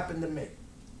that happen to me.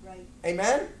 Right.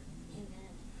 Amen? Amen.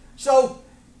 So,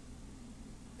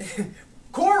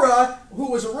 Korah, who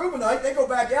was a Reubenite, they go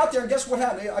back out there, and guess what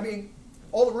happened? I mean,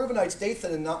 all the Reubenites,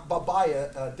 Dathan and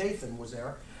Babiah, Dathan was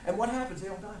there. And what happens? They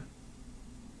all die.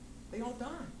 They all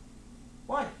die.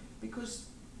 Why? Because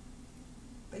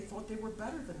they thought they were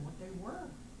better than what they were.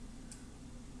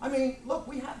 I mean, look,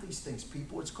 we have these things,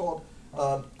 people. It's called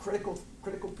critical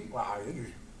people.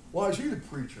 Why is he the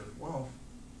preacher? Well,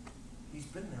 he's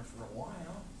been there for a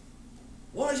while.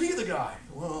 Why is he the guy?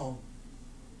 Well,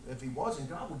 if he wasn't,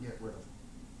 God would get rid of him.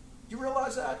 Do you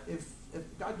realize that? If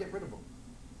God get rid of him,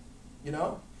 you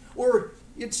know? Or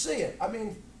you'd see it. I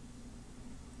mean,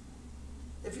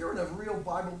 if you're in a real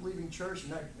Bible-believing church,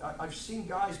 and I've seen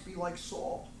guys be like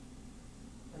Saul,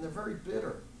 and they're very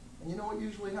bitter. And you know what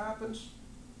usually happens?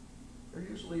 They're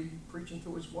usually preaching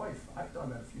to his wife. I've done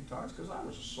that a few times because I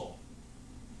was a Saul.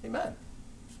 Amen.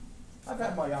 I've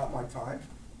had my time.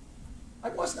 I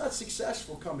was not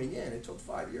successful coming in. It took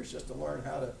 5 years just to learn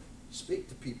how to speak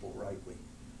to people rightly.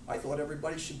 I thought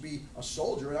everybody should be a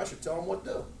soldier and I should tell them what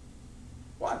to do.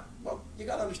 Why? Well, you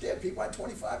got to understand, people, I had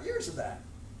 25 years of that.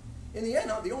 In the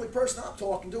end, the only person I'm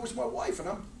talking to is my wife, and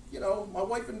my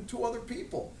wife and 2 other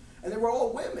people, and they were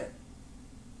all women.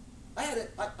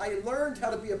 I learned how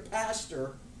to be a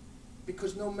pastor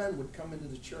because no men would come into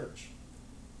the church.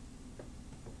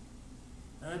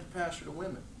 And I had to pastor the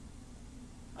women.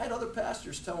 I had other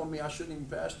pastors telling me I shouldn't even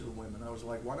pastor the women. I was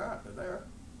like, why not? They're there.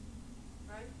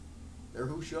 Right? They're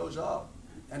who shows up.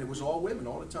 And it was all women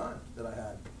all the time that I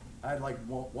had. I had like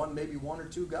maybe 1 or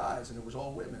 2 guys, and it was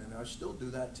all women. And I still do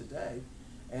that today.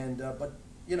 And, but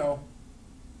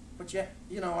yet,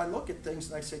 I look at things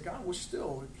and I say, God was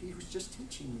he was just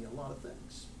teaching me a lot of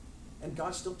things. And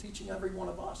God's still teaching every one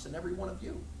of us and every one of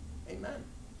you. Amen.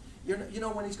 You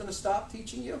know when he's going to stop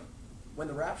teaching you? When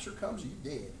the rapture comes, you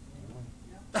dead.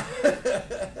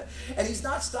 And he's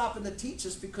not stopping to teach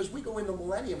us because we go into the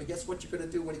millennium, and guess what you're going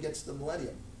to do when he gets to the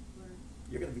millennium?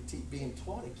 You're going to be being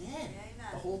taught again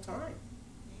the whole time.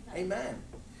 Amen.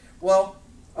 Well,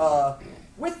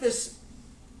 with this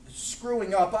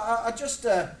screwing up, just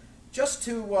to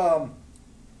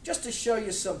show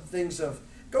you some things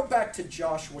go back to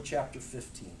Joshua chapter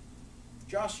 15.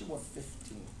 Joshua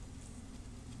 15.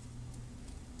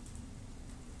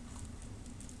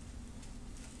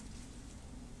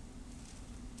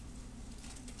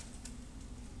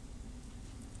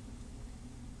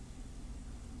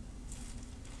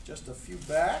 Just a few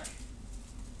back.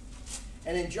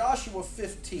 And in Joshua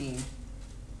 15,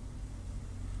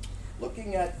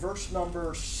 looking at verse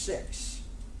number 6.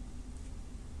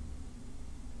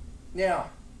 Now,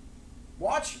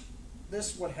 watch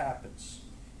this, what happens.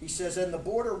 He says, and the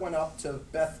border went up to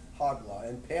Beth Hoglah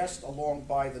and passed along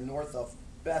by the north of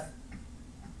Beth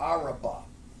Arabah.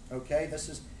 Okay, this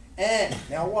is, and,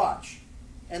 now watch.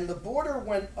 And the border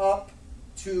went up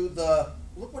to the,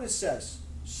 look what it says,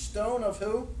 stone of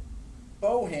who?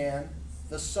 Bohan,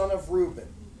 the son of Reuben.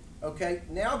 Okay,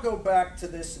 now go back to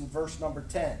this in verse number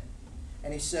 10.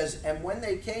 And he says, and when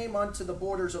they came unto the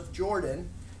borders of Jordan,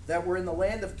 that were in the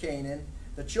land of Canaan,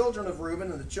 the children of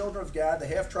Reuben and the children of Gad, the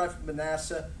half-tribe of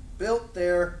Manasseh, built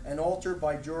there an altar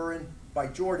by Jordan,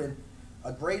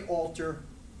 a great altar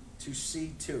to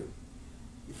see to.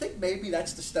 You think maybe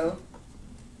that's the stone?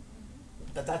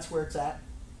 That's where it's at?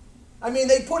 I mean,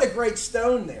 they put a great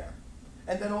stone there.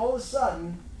 And then all of a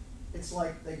sudden, it's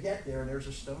like they get there and there's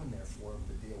a stone there for them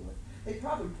to deal with. They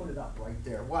probably put it up right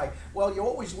there. Why? Well, you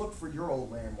always look for your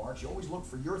old landmarks. You always look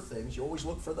for your things. You always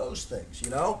look for those things,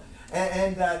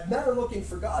 and never looking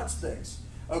for God's things,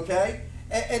 okay?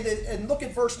 And look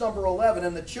at verse number 11.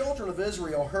 And the children of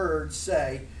Israel heard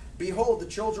say, behold, the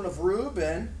children of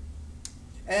Reuben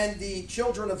and the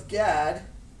children of Gad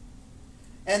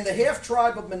and the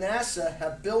half-tribe of Manasseh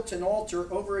have built an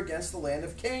altar over against the land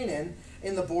of Canaan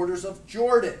in the borders of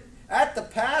Jordan, at the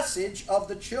passage of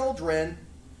the children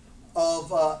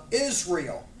of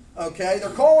Israel. Okay, they're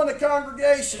calling the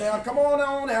congregation out. Come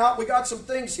on out. We got some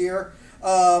things here.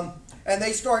 And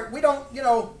they start,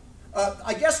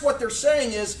 I guess what they're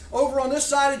saying is, over on this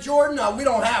side of Jordan, we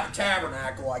don't have a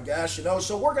tabernacle, I guess,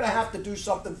 so we're going to have to do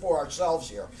something for ourselves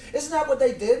here. Isn't that what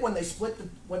they did when it split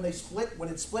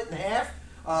in half?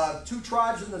 2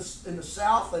 tribes in the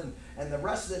south and the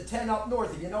rest of the 10 up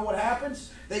north. And you know what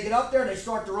happens? They get up there and they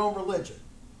start their own religion.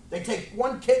 They take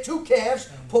 2 calves,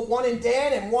 put one in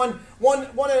Dan and one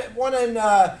in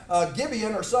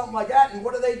Gibeon or something like that. And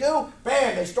what do?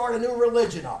 Bam! They start a new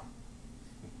religion up.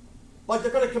 Like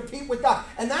they're going to compete with God.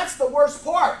 And that's the worst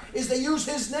part, is they use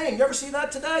His name. You ever see that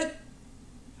today?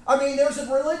 I mean, there's a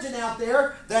religion out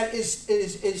there that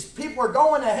is people are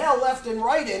going to hell left and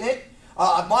right in it.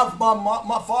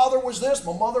 My father was this,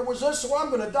 my mother was this, so I'm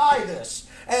going to die this.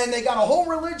 And they got a whole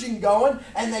religion going,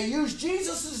 and they use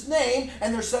Jesus' name,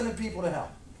 and they're sending people to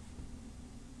hell.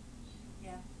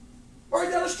 Yeah. Right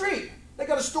down the street. They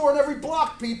got a store in every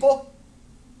block, people.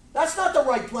 That's not the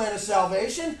right plan of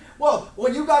salvation. Well,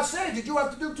 when you got saved, did you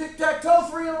have to do tic-tac-toe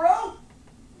 3 in a row?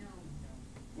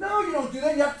 No, you don't do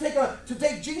that. You have to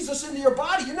take Jesus into your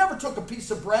body. You never took a piece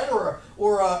of bread or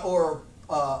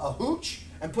a hooch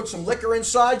and put some liquor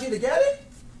inside you to get it.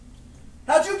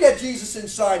 How'd you get Jesus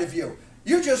inside of you?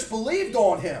 You just believed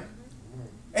on Him.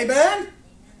 Amen?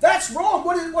 That's wrong.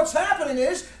 What's happening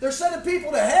is they're sending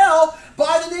people to hell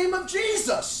by the name of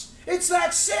Jesus. It's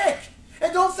that sick.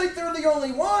 And don't think they're the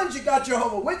only ones. You got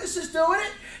Jehovah's Witnesses doing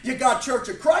it. You got Church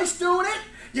of Christ doing it.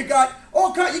 You got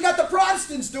you got the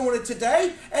Protestants doing it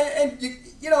today, and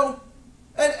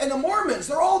the Mormons,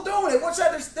 they're all doing it. What's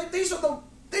that?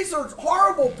 These are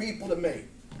horrible people to me.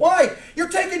 Why? You're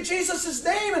taking Jesus'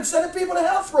 name and sending people to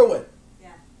hell through it.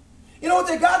 Yeah. You know what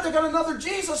they got? They got another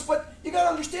Jesus, but you got to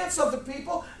understand something,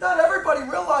 people. Not everybody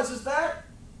realizes that.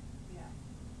 Yeah.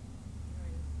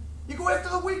 You go after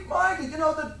the weak-minded. You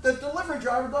know, the delivery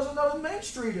driver doesn't know what Main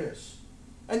Street is.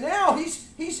 And now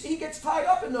he gets tied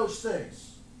up in those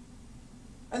things.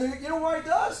 And you know why he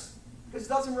does? Because he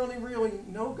doesn't really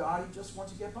know God. He just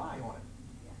wants to get by on it.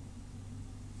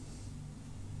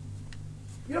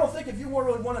 You don't think if you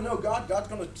really want to know God, God's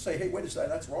going to say, hey, wait a second,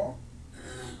 that's wrong?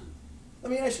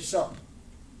 Let me ask you something.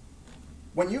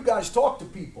 When you guys talk to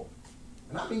people,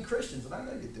 and I mean Christians, and I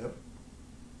know you do,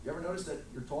 you ever notice that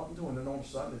you're talking to them and then all of a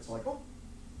sudden it's like, oh,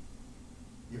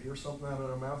 you hear something out of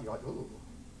their mouth, you're like, ooh.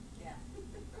 Yeah.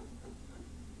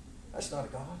 That's not a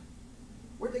God.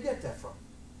 Where'd they get that from?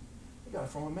 They got it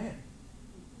from a man.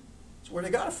 That's where they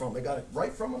got it from. They got it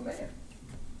right from a man.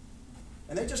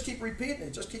 And they just keep repeating it.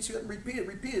 It just keeps getting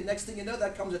repeated. Next thing you know,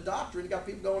 that comes a doctrine. You got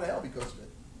people going to hell because of it.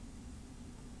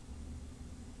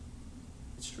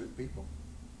 It's true, people.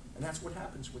 And that's what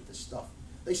happens with this stuff.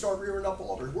 They start rearing up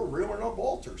altars. We're rearing up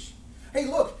altars. Hey,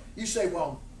 look, you say,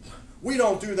 well, we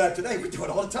don't do that today. We do it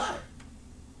all the time.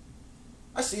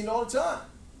 I see it all the time.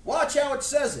 Watch how it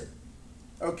says it.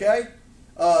 Okay?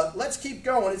 Let's keep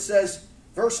going. It says,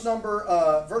 verse number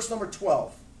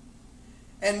 12.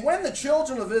 And when the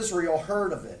children of Israel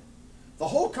heard of it, the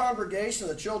whole congregation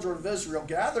of the children of Israel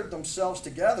gathered themselves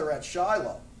together at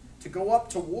Shiloh to go up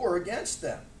to war against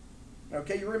them.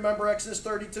 Okay, you remember Exodus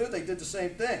 32? They did the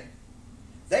same thing.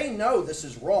 They know this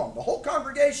is wrong. The whole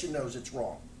congregation knows it's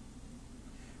wrong.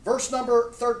 Verse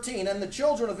number 13, and the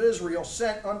children of Israel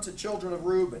sent unto children of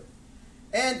Reuben,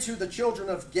 and to the children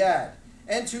of Gad,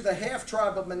 and to the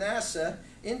half-tribe of Manasseh,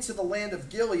 into the land of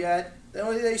Gilead.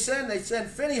 They send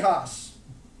Phinehas,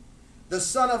 the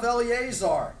son of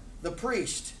Eleazar, the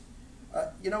priest.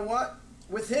 You know what?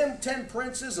 With him 10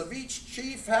 princes of each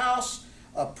chief house,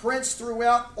 a prince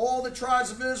throughout all the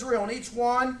tribes of Israel, and each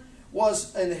one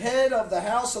was an head of the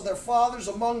house of their fathers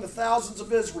among the thousands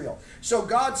of Israel. So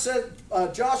God said,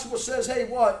 Joshua says, hey,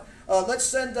 what? Let's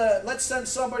send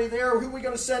somebody there. Who are we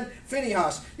going to send?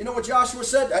 Phinehas. You know what Joshua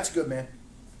said? That's good, man.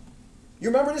 You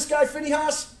remember this guy,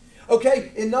 Phinehas?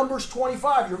 Okay, in Numbers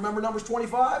 25, you remember Numbers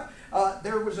 25?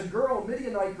 There was a girl, a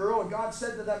Midianite girl, and God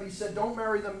said to them, he said, don't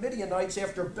marry the Midianites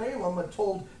after Balaam had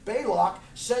told Balak,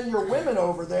 send your women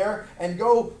over there and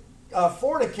go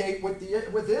fornicate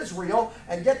with Israel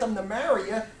and get them to marry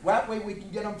you. That way we can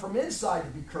get them from inside to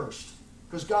be cursed,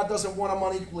 because God doesn't want them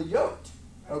unequally yoked.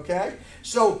 Okay?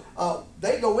 So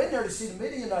they go in there to see the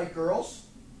Midianite girls,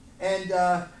 and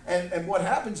what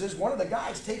happens is one of the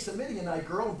guys takes a Midianite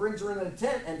girl and brings her into the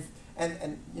tent,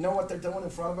 and you know what they're doing in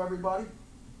front of everybody?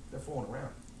 They're fooling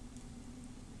around.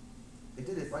 They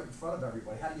did it right in front of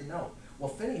everybody. How do you know? Well,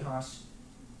 Phinehas,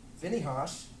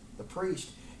 the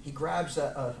priest, he grabs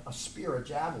a spear, a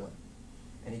javelin,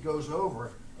 and he goes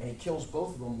over and he kills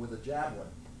both of them with a javelin,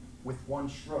 with one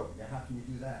stroke. Now, how can you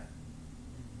do that?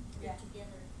 Yeah.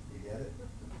 Together. You get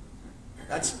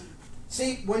it?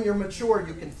 See, when you're mature,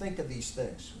 you can think of these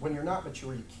things. When you're not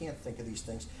mature, you can't think of these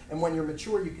things. And when you're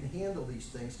mature, you can handle these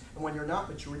things. And when you're not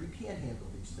mature, you can't handle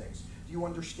these things. Do you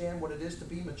understand what it is to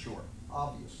be mature?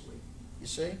 Obviously. You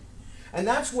see? And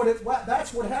that's what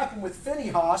happened with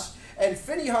Phinehas. And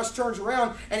Phinehas turns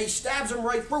around and he stabs him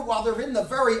right through while they're in the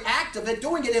very act of it,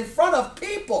 doing it in front of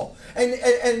people. And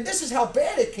this is how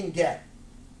bad it can get.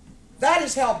 That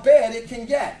is how bad it can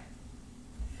get.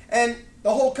 And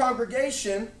the whole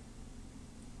congregation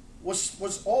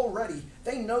was already,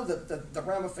 they know the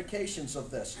ramifications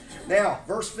of this. Now,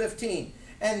 verse 15.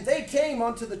 And they came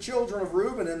unto the children of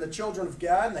Reuben and the children of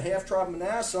Gad and the half-tribe of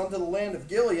Manasseh unto the land of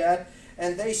Gilead,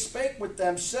 and they spake with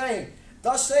them, saying,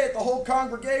 Thus saith the whole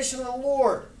congregation of the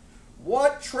Lord,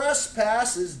 What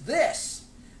trespass is this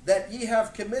that ye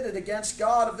have committed against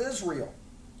God of Israel,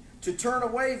 to turn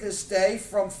away this day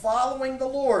from following the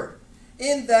Lord?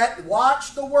 In that,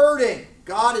 watch the wording.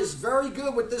 God is very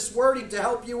good with this wording to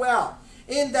help you out.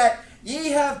 In that ye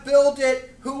have builded,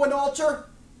 who an altar?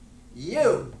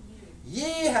 You.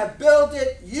 Ye have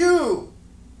builded you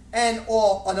an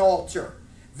altar.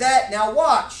 That, now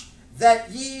watch, that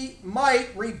ye might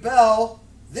rebel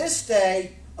this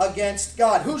day against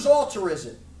God. Whose altar is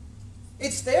it?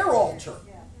 It's their altar.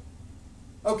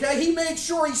 Okay, he made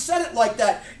sure he said it like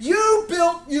that. You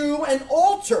built you an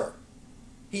altar,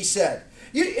 he said.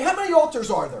 How many altars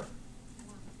are there?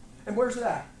 And where's it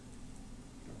at?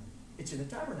 It's in the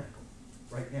tabernacle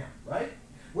right now, right?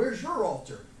 Where's your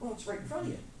altar? Well, it's right in front of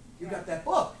you. You got that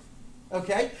book.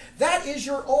 Okay? That is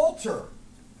your altar.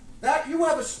 That you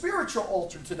have a spiritual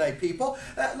altar today, people.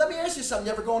 Let me ask you something.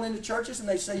 You ever gone into churches and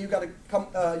they say you got to come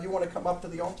you want to come up to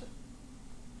the altar?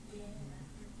 Yeah.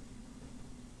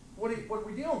 What are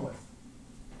we dealing with?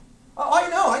 I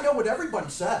know what everybody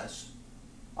says.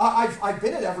 I've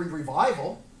been at every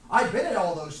revival. I've been at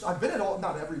all those, I've been at all,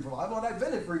 not every revival, and I've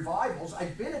been at revivals,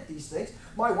 I've been at these things.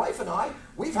 My wife and I,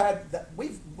 we've had,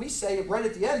 we say right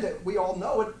at the end that we all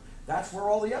know it, that's where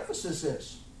all the emphasis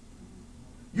is.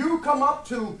 You come up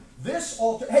to this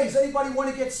altar. Hey, does anybody want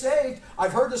to get saved?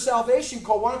 I've heard the salvation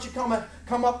call. Why don't you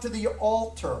come up to the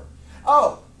altar?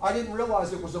 Oh, I didn't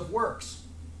realize it was of works.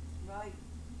 Right.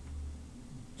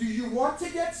 Do you want to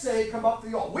get saved? Come up to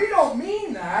the altar. We don't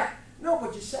mean that. No,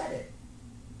 but you said it.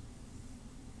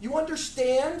 You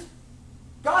understand?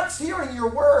 God's hearing your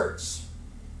words.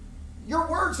 Your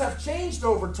words have changed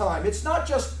over time. It's not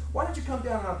just, why don't you come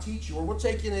down and I'll teach you, or we'll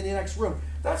take you in the next room.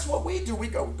 That's what we do. We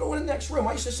go in the next room.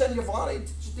 I used to send Giovanni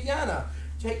to Deanna.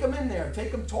 Take them in there.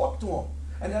 Take them, talk to them.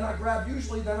 And then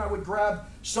I would grab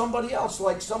somebody else,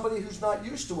 like somebody who's not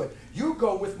used to it. You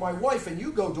go with my wife and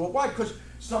you go do it. Why? Because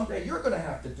someday you're going to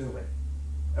have to do it.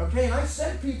 Okay? And I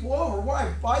send people over.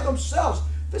 Why? By themselves.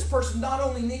 This person not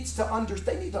only needs to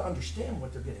understand, they need to understand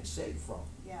what they're getting saved from.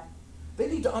 Yeah. They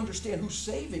need to understand who's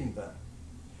saving them.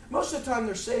 Most of the time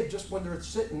they're saved just when they're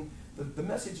sitting, the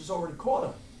message has already caught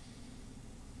them.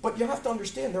 But you have to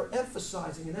understand they're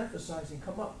emphasizing and emphasizing,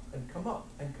 come up and come up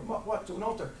and come up, what, to an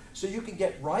altar. So you can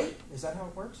get right? Is that how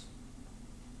it works?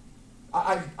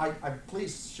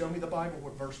 Please show me the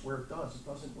Bible verse where it does. It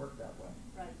doesn't work that way.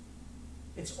 Right.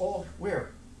 It's all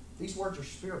where? These words are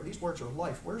spirit. These words are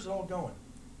life. Where's it all going?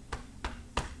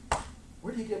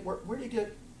 Where do you get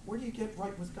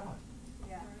right with God?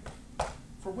 Yeah.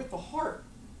 For with the heart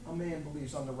a man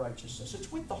believes unto righteousness.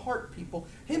 It's with the heart, people.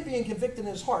 Him being convicted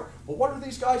in his heart. But what are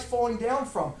these guys falling down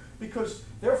from? Because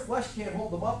their flesh can't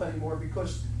hold them up anymore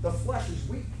because the flesh is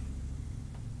weak.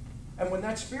 And when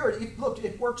that spirit, look,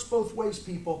 it works both ways,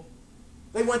 people.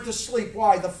 They went to sleep.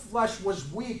 Why? The flesh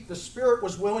was weak. The spirit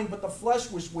was willing, but the flesh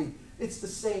was weak. It's the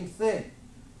same thing.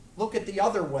 Look at the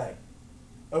other way.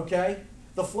 Okay?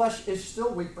 The flesh is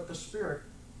still weak, but the spirit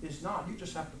is not. You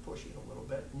just have to push it a little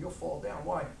bit, and you'll fall down.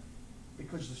 Why?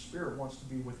 Because the spirit wants to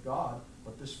be with God,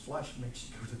 but this flesh makes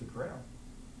you go to the ground.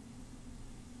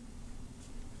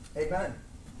 Amen.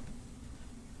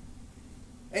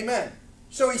 Amen.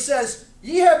 So he says,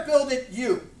 ye have builded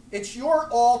you. It's your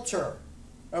altar.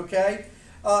 Okay?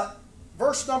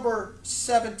 Verse number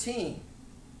 17.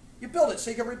 You build it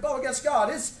so you can rebel against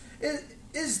God. Is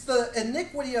the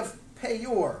iniquity of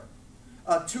Peor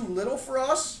too little for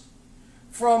us,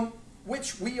 from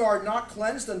which we are not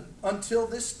cleansed until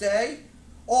this day?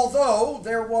 Although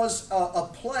there was a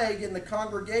plague in the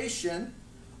congregation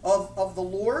of the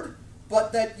Lord,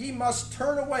 but that ye must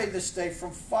turn away this day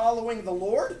from following the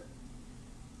Lord,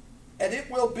 and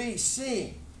it will be,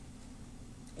 seeing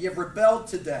ye have rebelled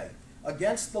today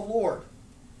against the Lord,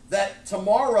 that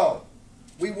tomorrow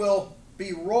we will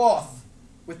be wroth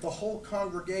with the whole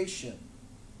congregation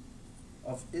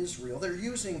of Israel. They're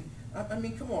using, I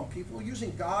mean, come on, people,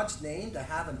 using God's name to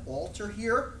have an altar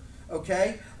here,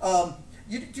 okay?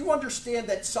 Do you understand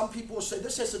that some people will say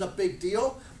this isn't a big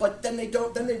deal, but then they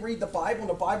don't, then they read the Bible, and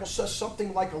the Bible says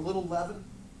something like a little leaven.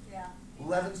 Yeah.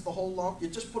 Leavens the whole lump. You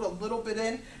just put a little bit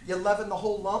in, you leaven the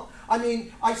whole lump. I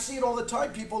mean, I see it all the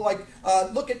time. People like,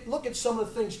 look at some of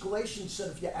the things Galatians said,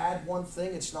 if you add one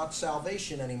thing, it's not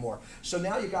salvation anymore. So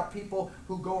now you got people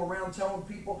who go around telling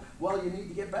people, well, you need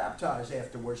to get baptized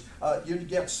afterwards. You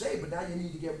get saved, but now you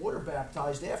need to get water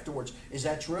baptized afterwards. Is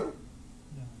that true?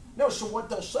 No, so what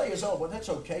they'll say is, oh, well, that's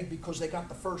okay because they got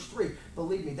the first three.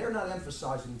 Believe me, they're not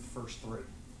emphasizing the first three.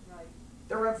 Right.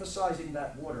 They're emphasizing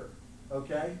that water,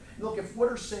 okay? Look, if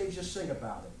water saves you, sing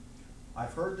about it.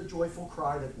 I've heard the joyful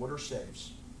cry that water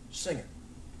saves. Sing it.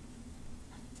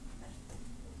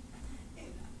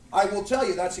 I will tell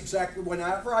you, that's exactly,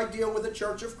 whenever I deal with the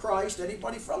Church of Christ,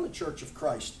 anybody from the Church of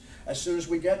Christ, as soon as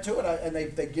we get to it, and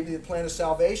they give me the plan of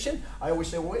salvation, I always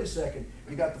say, well, wait a second.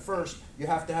 You got the first. You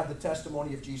have to have the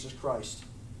testimony of Jesus Christ.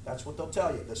 That's what they'll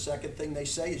tell you. The second thing they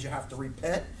say is you have to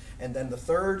repent. And then the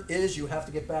third is you have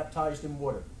to get baptized in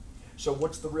water. So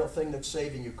what's the real thing that's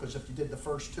saving you? Because if you did the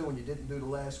first two and you didn't do the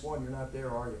last one, you're not there,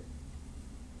 are you?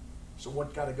 So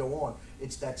what's got to go on?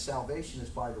 It's that salvation is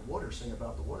by the water. Sing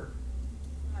about the water.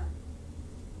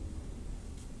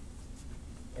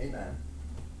 Amen.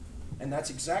 And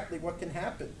that's exactly what can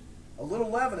happen. A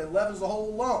little leaven, it leavens the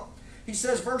whole lump. He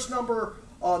says, verse number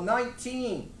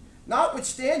 19,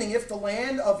 notwithstanding, if the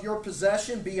land of your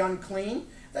possession be unclean,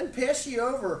 then pass ye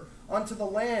over unto the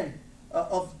land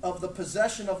of the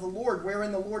possession of the Lord,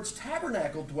 wherein the Lord's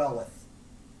tabernacle dwelleth,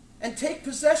 and take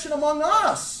possession among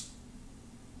us.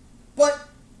 But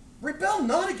rebel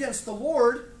not against the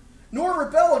Lord, nor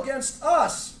rebel against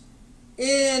us,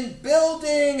 in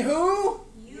building who?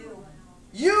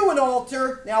 You an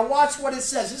altar. Now watch what it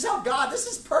says. This is how God, this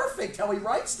is perfect how he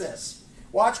writes this.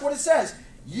 Watch what it says.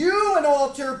 You an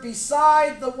altar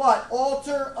beside the what?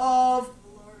 Altar of...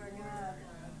 The Lord our God.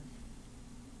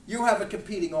 You have a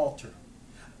competing altar.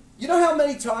 You know how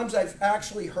many times I've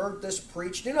actually heard this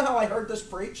preached? Do you know how I heard this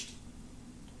preached?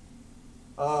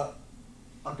 A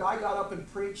guy got up and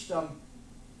preached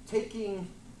thinking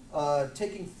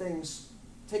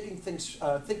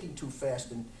too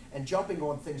fast and jumping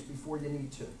on things before you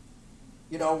need to.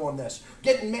 You know, on this.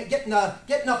 Getting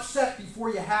upset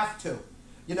before you have to.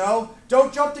 You know,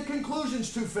 don't jump to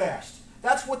conclusions too fast.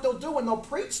 That's what they'll do when they'll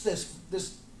preach this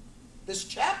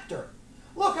chapter.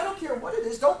 Look, I don't care what it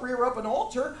is. Don't rear up an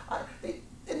altar.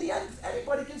 In the end,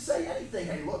 anybody can say anything.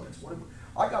 Hey, look, it's what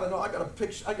I got to know. I got a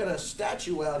picture. I got a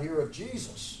statue out here of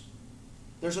Jesus.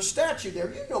 There's a statue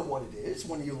there. You know what it is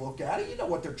when you look at it. You know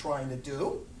what they're trying to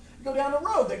do. You go down the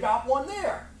road. They got one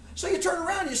there. So you turn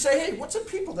around and you say, hey, what's the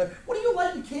people there? What are you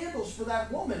lighting candles for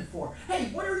that woman for? Hey,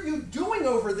 what are you doing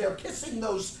over there kissing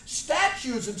those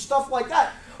statues and stuff like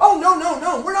that? Oh,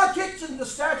 no, we're not kissing the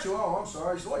statue. Oh, I'm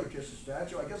sorry, I saw you kiss the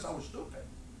statue. I guess I was stupid.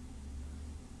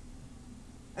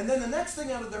 And then the next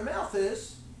thing out of their mouth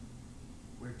is,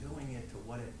 we're doing it to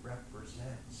what it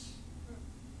represents.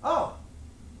 Oh,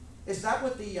 is that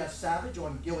what the savage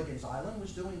on Gilligan's Island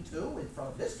was doing too in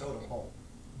front of his totem pole?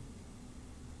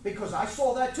 Because I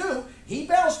saw that too. He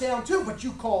bows down too, but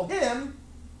you call him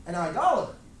an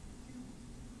idolater.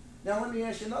 Now let me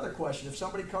ask you another question. If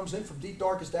somebody comes in from deep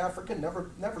darkest Africa,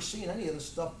 never seen any of this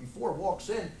stuff before, walks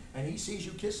in and he sees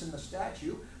you kissing the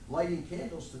statue, lighting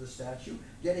candles to the statue,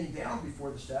 getting down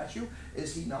before the statue,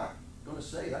 is he not going to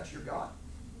say that's your God?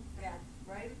 Yeah,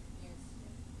 right? Yes.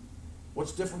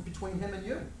 What's different between him and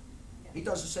you? He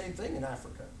does the same thing in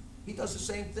Africa. He does the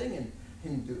same thing in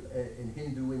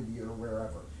Hindu India or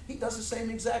wherever. He does the same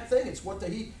exact thing. It's what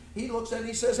he looks at and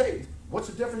he says, hey, what's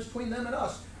the difference between them and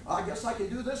us? I guess I can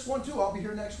do this one too. I'll be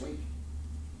here next week.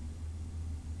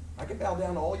 I can bow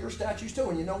down to all your statues too.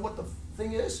 And you know what the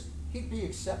thing is? He'd be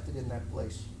accepted in that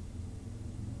place.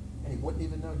 And he wouldn't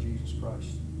even know Jesus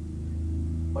Christ.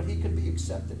 But he could be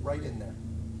accepted right in there.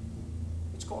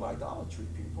 It's called idolatry,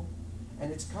 people.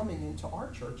 And it's coming into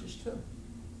our churches too.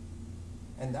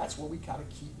 And that's what we got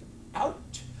to keep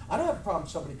out. I don't have a problem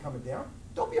with somebody coming down.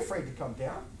 Don't be afraid to come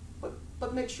down.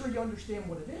 But make sure you understand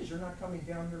what it is. You're not coming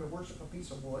down here to worship a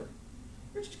piece of wood.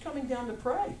 You're just coming down to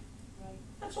pray. Right.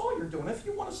 That's all you're doing. If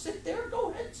you want to sit there, go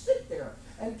ahead and sit there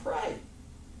and pray.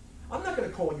 I'm not going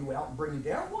to call you out and bring you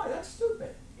down. Why? That's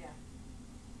stupid. Yeah.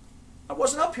 I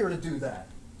wasn't up here to do that.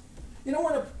 You know,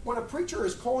 when a preacher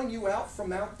is calling you out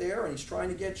from out there and he's trying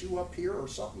to get you up here or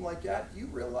something like that, you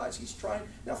realize he's trying.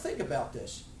 Now think about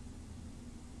this.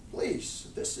 Please,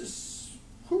 this is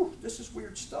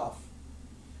weird stuff.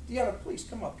 Deanna, please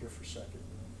come up here for a second.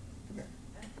 Come here.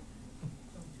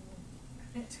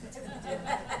 It's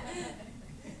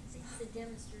a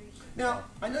demonstration. Now,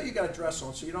 I know you got a dress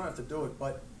on, so you don't have to do it,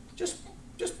 but just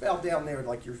bow down there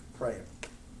like you're praying.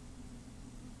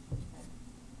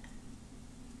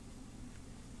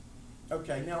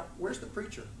 Okay, now, where's the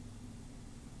preacher?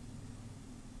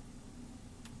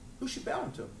 Who's she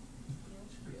bowing to?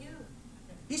 You.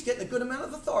 He's getting a good amount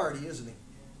of authority, isn't he?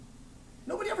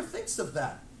 Nobody ever thinks of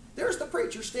that. There's the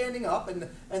preacher standing up, and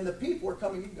the people are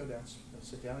coming. You can go down,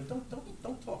 sit down, and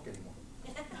don't talk anymore.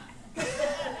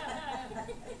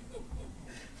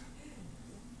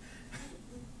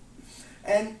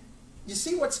 And you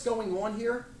see what's going on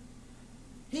here?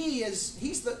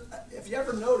 He's the. If you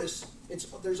ever notice,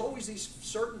 there's always these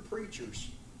certain preachers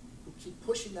who keep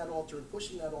pushing that altar and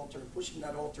pushing that altar and pushing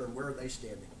that altar, and where are they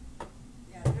standing?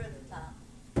 Yeah, you're at the top.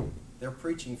 They're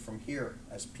preaching from here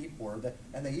as people are,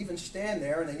 and they even stand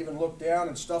there and they even look down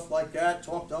and stuff like that,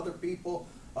 talk to other people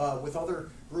with other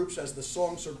groups as the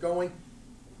songs are going.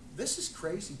 This is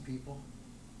crazy, people.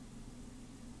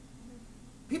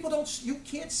 You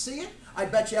can't see it. I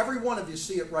bet you every one of you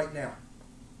see it right now.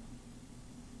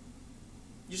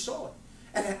 You saw it.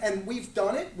 And we've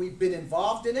done it. We've been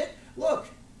involved in it. Look,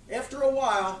 after a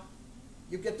while,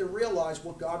 you get to realize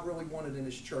what God really wanted in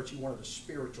his church. He wanted a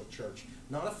spiritual church,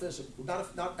 not a physical,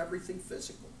 not everything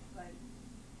physical. Right.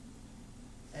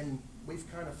 And we've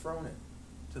kind of thrown it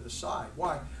to the side.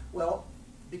 Why? Well,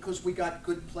 because we got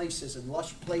good places and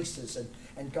lush places,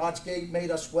 and God's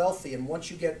made us wealthy. And once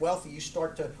you get wealthy, you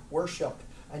start to worship,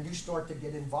 and you start to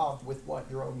get involved with what?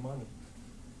 Your own money.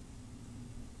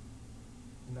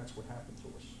 And that's what happened to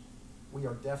us. We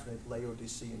are definite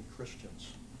Laodicean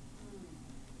Christians.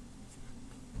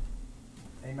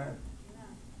 Amen.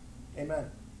 Yeah.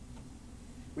 Amen.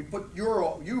 We put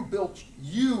you built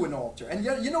you an altar. And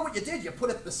you know what you did? You put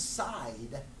it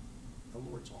beside the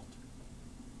Lord's altar.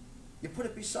 You put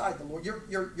it beside the Lord.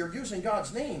 You're using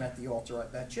God's name at the altar, I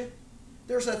bet you.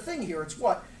 There's a thing here. It's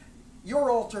what?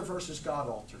 Your altar versus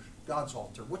God's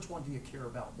altar. Which one do you care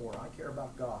about more? I care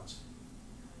about God's.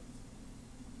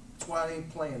 That's why I ain't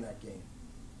playing that game.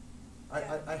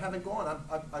 I haven't gone.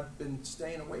 I've been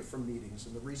staying away from meetings,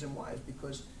 and the reason why is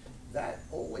because that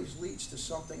always leads to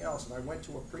something else. And I went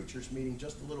to a preacher's meeting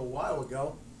just a little while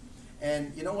ago,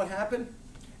 and you know what happened?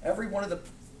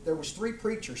 There was 3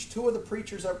 preachers. 2 of the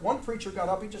preachers, one preacher got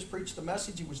up, he just preached the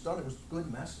message, he was done, it was a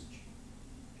good message.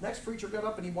 Next preacher got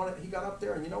up and he got up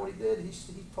there, and you know what he did? He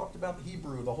talked about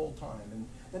Hebrew the whole time. And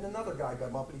then another guy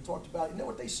got up and he talked about, you know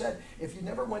what they said? If you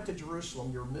never went to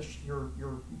Jerusalem, your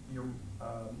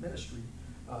ministry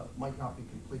might not be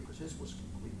complete, because his was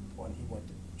complete when he went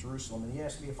to Jerusalem. And he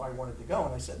asked me if I wanted to go,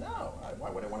 and I said, no, why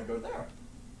would I want to go there?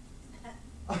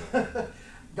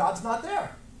 God's not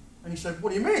there. And he said,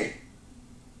 what do you mean?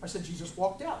 I said, Jesus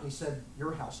walked out, and he said,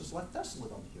 your house is left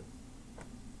desolate unto you.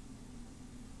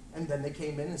 And then they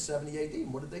came in 70 AD,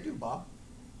 and what did they do, Bob?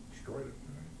 Destroyed it.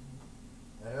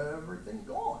 Everything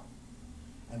gone.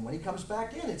 And when he comes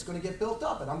back in, it's going to get built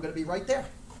up, and I'm going to be right there.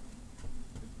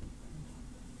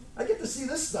 I get to see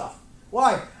this stuff.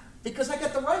 Why? Because I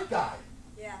got the right guy.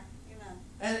 Yeah, amen.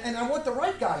 And I want the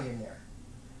right guy in there.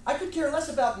 I could care less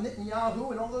about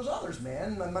Netanyahu and all those others,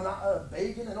 man,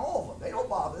 Begin and all of them. They don't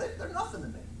bother. They're nothing to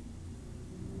me.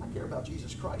 I care about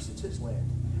Jesus Christ. It's his land.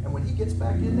 And when he gets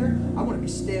back in there, I want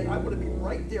to be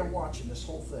right there watching this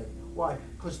whole thing. Why?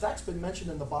 Because that's been mentioned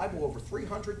in the Bible over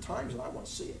 300 times, and I want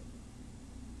to see it.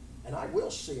 And I will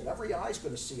see it. Every eye's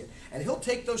going to see it. And he'll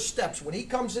take those steps. When he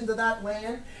comes into that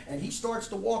land and he starts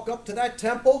to walk up to that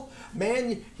temple,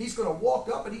 man, he's going to walk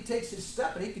up, and he takes his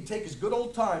step, and he can take his good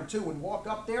old time too and walk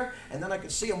up there. And then I can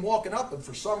see him walking up, and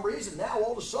for some reason now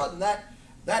all of a sudden that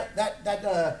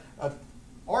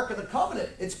Ark of the Covenant,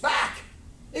 it's back.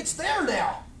 It's there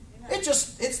now.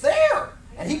 It's there.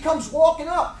 And he comes walking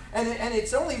up, and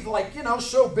it's only like,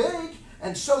 so big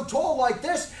and so tall like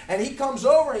this, and he comes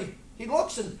over and he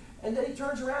looks, and then he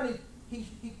turns around and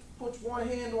he puts one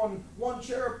hand on one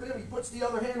cherubim, he puts the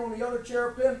other hand on the other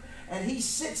cherubim, and he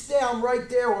sits down right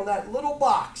there on that little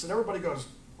box, and everybody goes,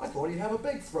 I thought he'd have a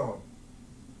big throne.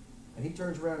 And he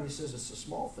turns around and he says, it's the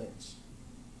small things.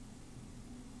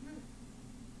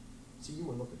 See, you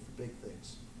were looking for big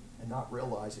things and not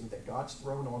realizing that God's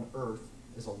throne on earth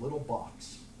is a little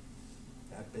box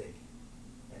that big,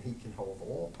 and he can hold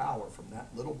all power from that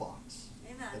little box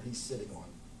that he's sitting on.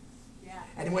 Yeah.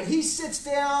 And when he sits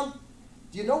down,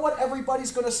 do you know what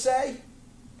everybody's going to say?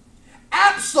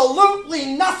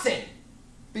 Absolutely nothing,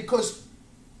 because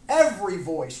every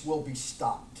voice will be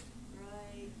stopped.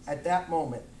 Right. At that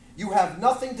moment, you have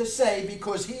nothing to say,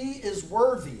 because he is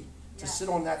worthy to sit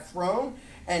on that throne,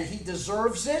 and he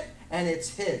deserves it, and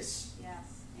it's his.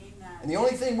 Yes. Amen. And the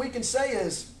only thing we can say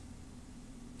is,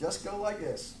 just go like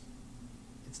this.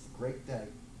 It's the great day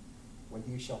when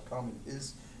he shall come in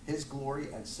his glory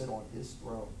and sit on his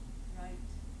throne. Right.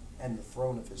 And the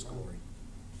throne of his glory.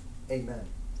 Amen.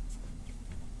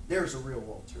 There's a real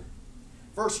altar.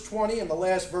 Verse 20 in the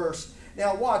last verse.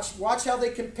 Now watch how they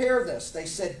compare this. They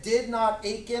said, did not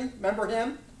Achan, remember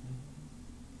him?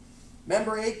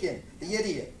 Remember Achan, the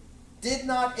idiot. Did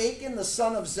not Achan, the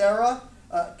son of Zerah,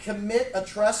 commit a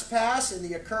trespass in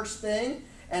the accursed thing,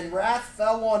 and wrath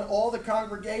fell on all the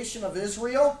congregation of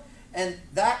Israel, and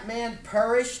that man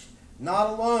perished not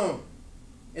alone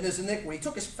in his iniquity. He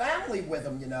took his family with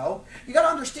him, You got to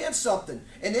understand something.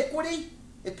 Iniquity,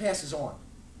 it passes on.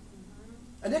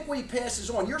 Iniquity passes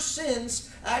on. Your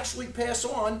sins actually pass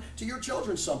on to your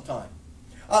children sometime.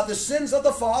 The sins of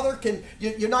the father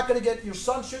you're not going to get, your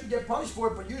son shouldn't get punished for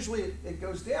it, but usually it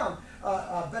goes down.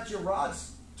 I bet you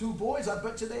Rod's 2 boys, I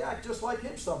bet you they act just like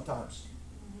him sometimes.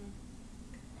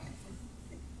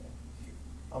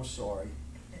 I'm sorry.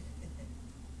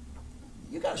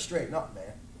 You got to straighten up,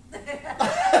 man.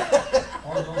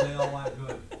 Although they all act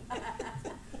good.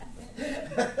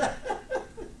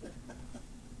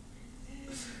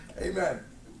 Amen.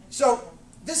 So,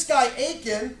 this guy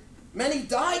Achan, many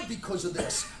died because of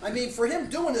this. I mean, for him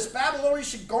doing this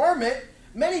Babylonian garment,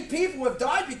 many people have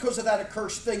died because of that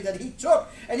accursed thing that he took.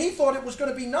 And he thought it was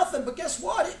going to be nothing, but guess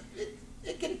what?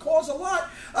 It can cause a lot.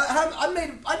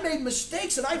 I made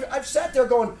mistakes, and I've sat there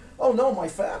going, oh no, my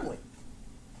family.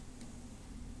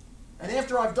 And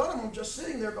after I've done them, I'm just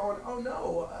sitting there going, oh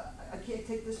no, I can't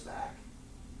take this back.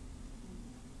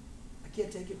 I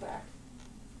can't take it back.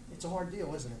 It's a hard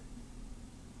deal, isn't it?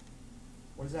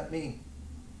 What does that mean?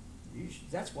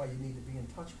 That's why you need to be in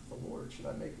touch with the Lord.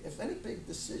 If any big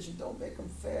decision, don't make them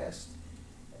fast.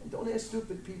 And don't ask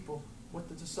stupid people what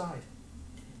to decide.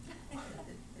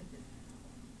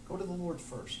 Go to the Lord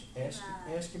first.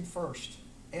 Ask Him first.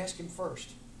 Ask Him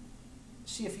first.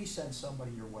 See if He sends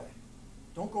somebody your way.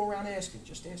 Don't go around asking.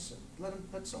 Just ask Him.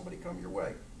 Let somebody come your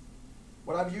way.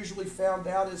 What I've usually found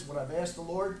out is when I've asked the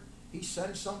Lord, He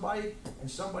sends somebody, and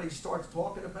somebody starts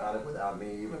talking about it without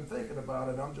me even thinking about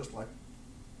it. I'm just like,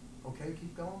 okay,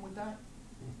 keep going with that.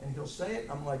 And He'll say it.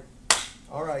 I'm like,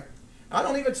 all right. I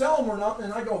don't even tell Him or nothing,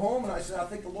 and I go home and I say, I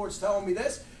think the Lord's telling me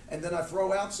this, and then I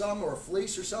throw out some or a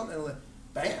fleece or something, and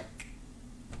bam,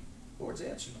 Lord's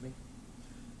answered me.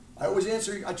 I always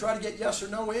answer. I try to get yes or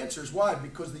no answers. Why?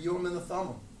 Because the Urim and the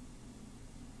Thummim.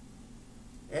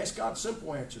 Ask God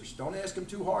simple answers. Don't ask Him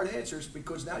too hard answers,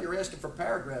 because now you're asking for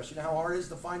paragraphs. You know how hard it is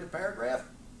to find a paragraph?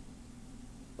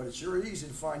 But it's sure easy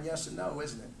to find yes and no,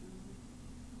 isn't it?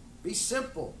 Be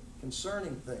simple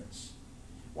concerning things.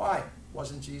 Why?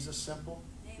 Wasn't Jesus simple?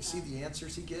 You see the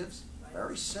answers He gives?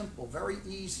 Very simple, very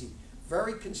easy,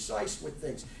 very concise with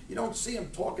things. You don't see Him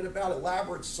talking about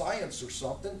elaborate science or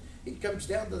something. He comes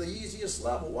down to the easiest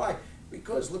level. Why?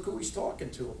 Because look who He's talking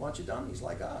to, a bunch of dummies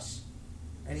like us.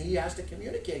 And He has to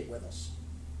communicate with us.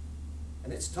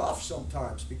 And it's tough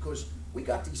sometimes because we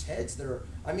got these heads that are,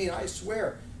 I mean, I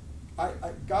swear,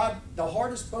 God, the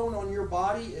hardest bone on your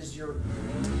body is your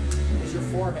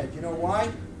forehead. You know why?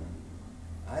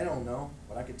 I don't know,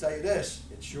 but I can tell you this,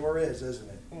 it sure is, isn't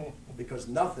it? Because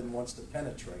nothing wants to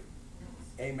penetrate.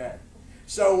 Amen.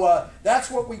 So that's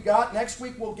what we got. Next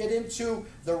week we'll get into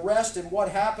the rest and what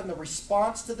happened. The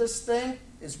response to this thing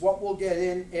is what we'll get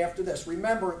in after this.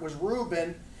 Remember, it was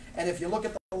Reuben, and if you look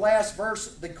at the last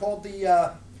verse, they called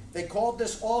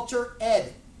this altar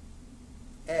Ed.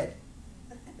 Ed.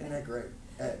 Isn't that great?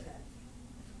 Ed.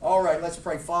 All right, let's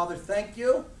pray. Father, thank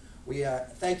you. We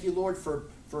thank you, Lord, for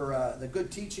the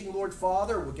good teaching, Lord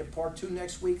Father. We'll get part 2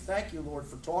 next week. Thank you, Lord,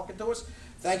 for talking to us.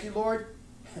 Thank you, Lord.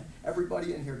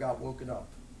 Everybody in here got woken up,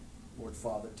 Lord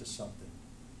Father, to something.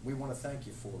 We want to thank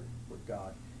you for it, Lord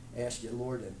God. Ask you,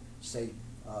 Lord, and say,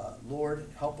 Lord,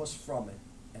 help us from it,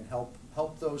 and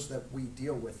help those that we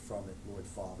deal with from it, Lord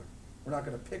Father. We're not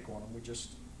going to pick on them. We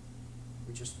just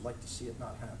like to see it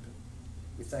not happen.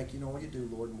 We thank you in all you do,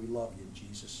 Lord, and we love you in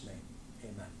Jesus' name.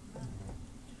 Amen.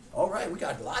 All right, we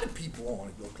got a lot of people on,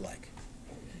 it looked like.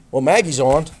 Well, Maggie's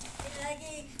on. Hey,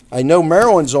 Maggie. I know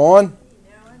Marilyn's on. How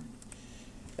you doing?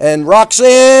 And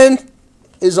Roxanne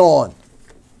is on.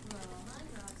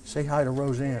 Say hi to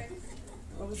Roseanne.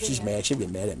 She's mad. She'll be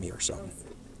mad at me or something.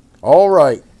 All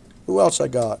right. Who else I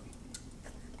got?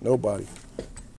 Nobody.